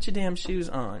 put your damn shoes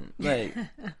on. Like...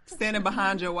 Standing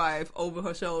behind your wife, over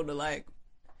her shoulder, like...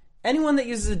 anyone that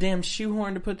uses a damn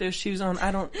shoehorn to put their shoes on,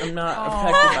 I'm not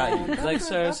affected by you. Like,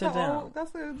 sir, sit down.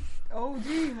 That's an OG,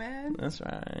 man. That's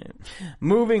right.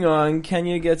 Moving on,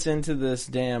 Kenya gets into this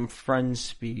damn friend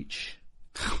speech.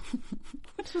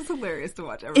 Which was hilarious to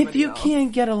watch everybody If you else.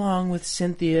 can't get along with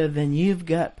Cynthia, then you've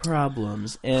got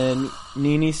problems. And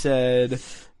Nene said,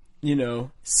 you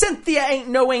know, Cynthia ain't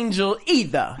no angel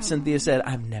either. Cynthia said,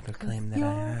 I've never claimed that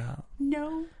I have.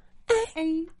 No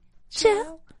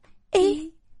Angel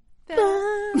either.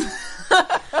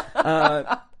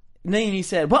 Nene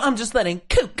said, well, I'm just letting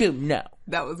Cuckoo know.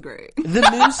 That was great. The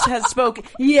moose has spoken.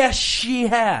 Yes, she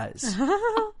has.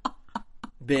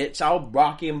 Bitch, I'll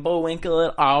Rocky and Bullwinkle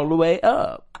it all the way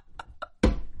up.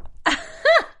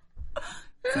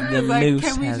 The Like, moose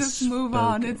can we has just move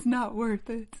on? It's not worth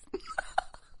it.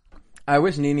 I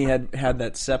wish Nene had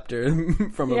that scepter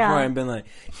from before and been like,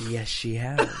 yes, she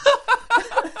has.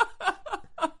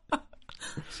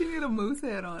 She need a moose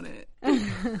head on it.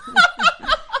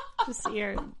 Just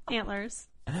your antlers.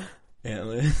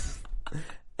 Antlers.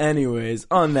 Anyways,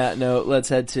 on that note, let's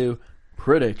head to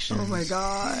predictions. Oh my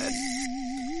god.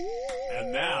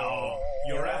 And now,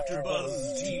 your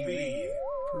AfterBuzz TV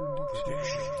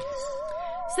predictions.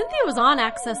 Cynthia was on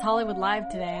Access Hollywood Live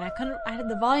today, and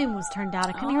the volume was turned down.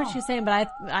 I couldn't hear what she was saying,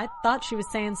 but I thought she was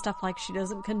saying stuff like she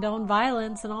doesn't condone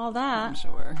violence and all that. I'm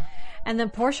sure. And then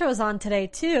Portia was on today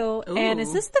too. Ooh. And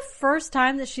is this the first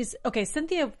time that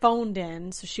Cynthia phoned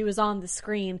in, so she was on the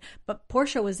screen, but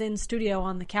Portia was in studio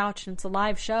on the couch, and it's a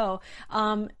live show.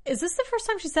 Is this the first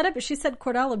time she said it? But she said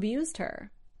Cordell abused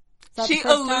her. She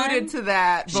alluded to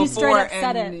that before. She straight up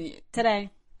said it today.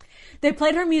 They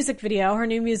played her music video, her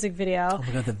new music video. Oh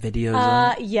my god, the video's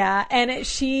on. Yeah, and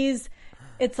it's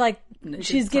like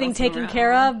she's getting taken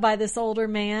care of by this older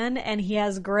man, and he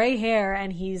has gray hair,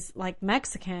 and he's like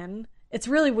Mexican. It's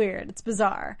really weird. It's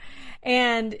bizarre.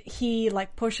 And he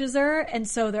like pushes her, and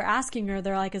so they're asking her,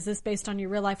 they're like, is this based on your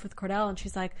real life with Cordell? And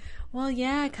she's like, well,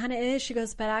 yeah, it kind of is. She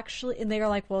goes, but actually, and they are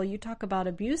like, well, you talk about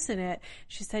abuse in it.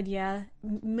 She said, yeah,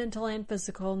 mental and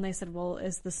physical. And they said, well,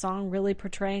 is the song really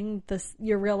portraying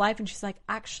your real life? And she's like,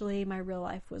 actually, my real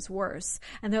life was worse.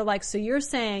 And they're like, so you're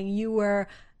saying you were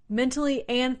mentally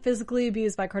and physically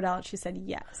abused by Cordell? And she said,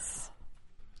 yes.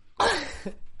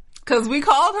 Because we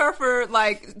called her for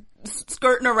like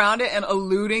skirting around it and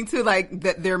alluding to like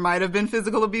that there might have been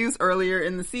physical abuse earlier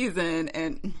in the season,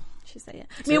 and she said, yeah.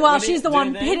 Meanwhile, she's the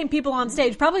one hitting people on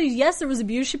stage. Probably, yes, there was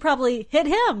abuse. She probably hit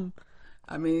him.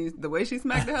 I mean, the way she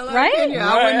smacked the hell out right? of Kenya,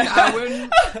 I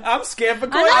wouldn't. I'm scared for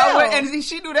Cordell. And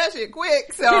she do that shit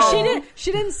quick. So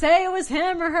she didn't say it was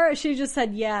him or her. She just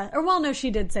said yeah. Or well, no,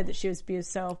 she did say that she was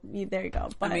abused. So there you go.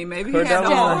 But I mean, maybe he had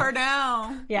to hold her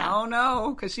down. Yeah, I don't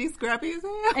know, because she's scrappy as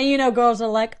hell. And girls are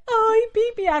like, oh, he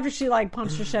beat me after she like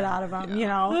punched the shit out of him.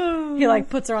 He like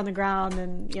puts her on the ground,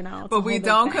 and But we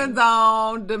don't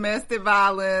condone domestic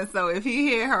violence. So if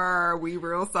he hit her, we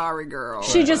real sorry, girl.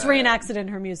 She just reenacts it in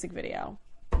her music video.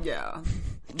 Yeah,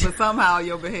 but somehow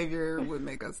your behavior would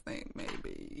make us think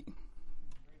maybe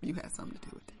you had something to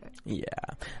do with that.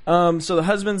 Yeah. So the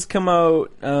husbands come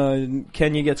out.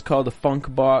 Kenya gets called a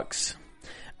funk box.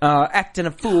 Acting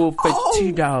a fool for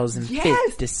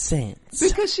 $2.50.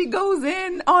 Because she goes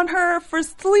in on her for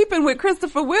sleeping with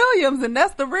Christopher Williams, and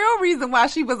that's the real reason why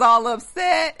she was all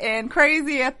upset and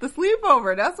crazy at the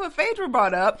sleepover. That's what Phaedra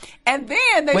brought up. And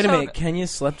then they Wait a minute, Kenya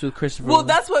slept with Christopher Williams?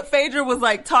 Well, that's what Phaedra was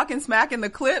like talking smack in the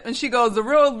clip, and she goes, the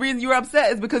real reason you were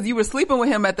upset is because you were sleeping with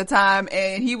him at the time,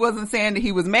 and he wasn't saying that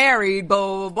he was married, blah,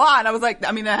 blah, blah. And I was like,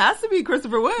 I mean, that has to be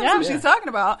Christopher Williams who she's talking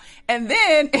about. And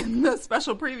then in the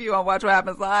special preview on Watch What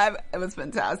Happens Live, it was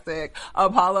fantastic.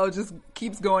 Apollo just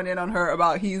keeps going in on her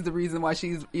about he's the reason why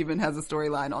she's even has a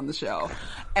storyline on the show.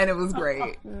 And it was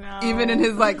great. No. Even in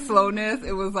his like slowness,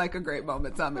 it was like a great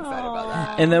moment. So I'm excited about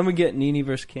that. And then we get Nene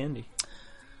versus Candy.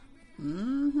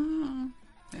 Mm-hmm.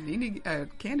 And Nene,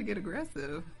 Candy get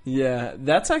aggressive. Yeah,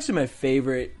 that's actually my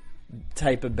favorite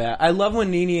type of bat. I love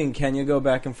when Nene and Kenya go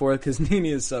back and forth because Nene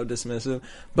is so dismissive.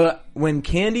 But when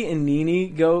Candy and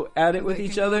Nene go at it with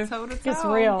each other, it's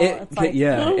real.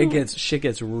 Shit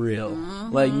gets real.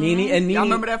 Mm-hmm. Like Nene and Nene. Y'all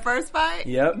remember that first fight?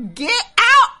 Yep. Get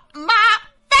out my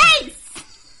face!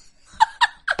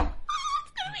 It's gonna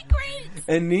be great.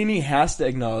 And Nene has to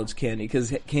acknowledge Candy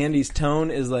because Candy's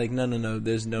tone is like, no,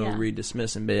 there's no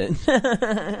re-dismissing bit.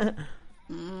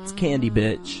 It's Candy,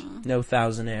 bitch. No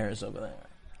thousandaires over there.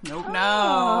 Nope,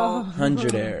 no.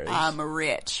 100 errors. I'm a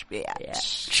rich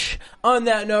bitch. Yeah. On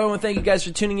that note, I want to thank you guys for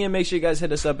tuning in. Make sure you guys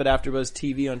hit us up at AfterBuzz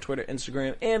TV on Twitter,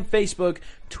 Instagram, and Facebook.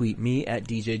 Tweet me at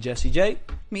DJ Jesse J.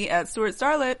 Me at Stuart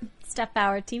Starlet. Steph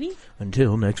Bauer TV.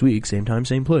 Until next week, same time,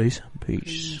 same place.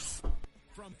 Peace.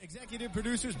 From executive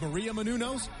producers Maria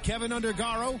Menounos, Kevin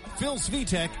Undergaro, Phil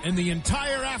Svitek, and the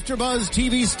entire AfterBuzz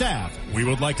TV staff, we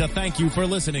would like to thank you for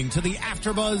listening to the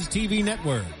AfterBuzz TV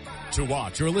network. To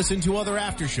watch or listen to other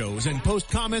after shows and post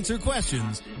comments or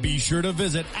questions, be sure to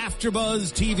visit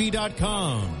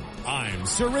AfterBuzzTV.com. I'm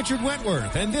Sir Richard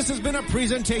Wentworth, and this has been a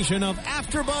presentation of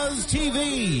AfterBuzz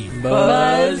TV.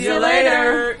 Buzz you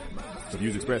later. The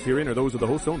views expressed herein are those of the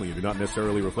hosts only and do not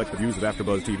necessarily reflect the views of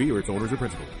AfterBuzz TV or its owners or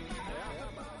principals.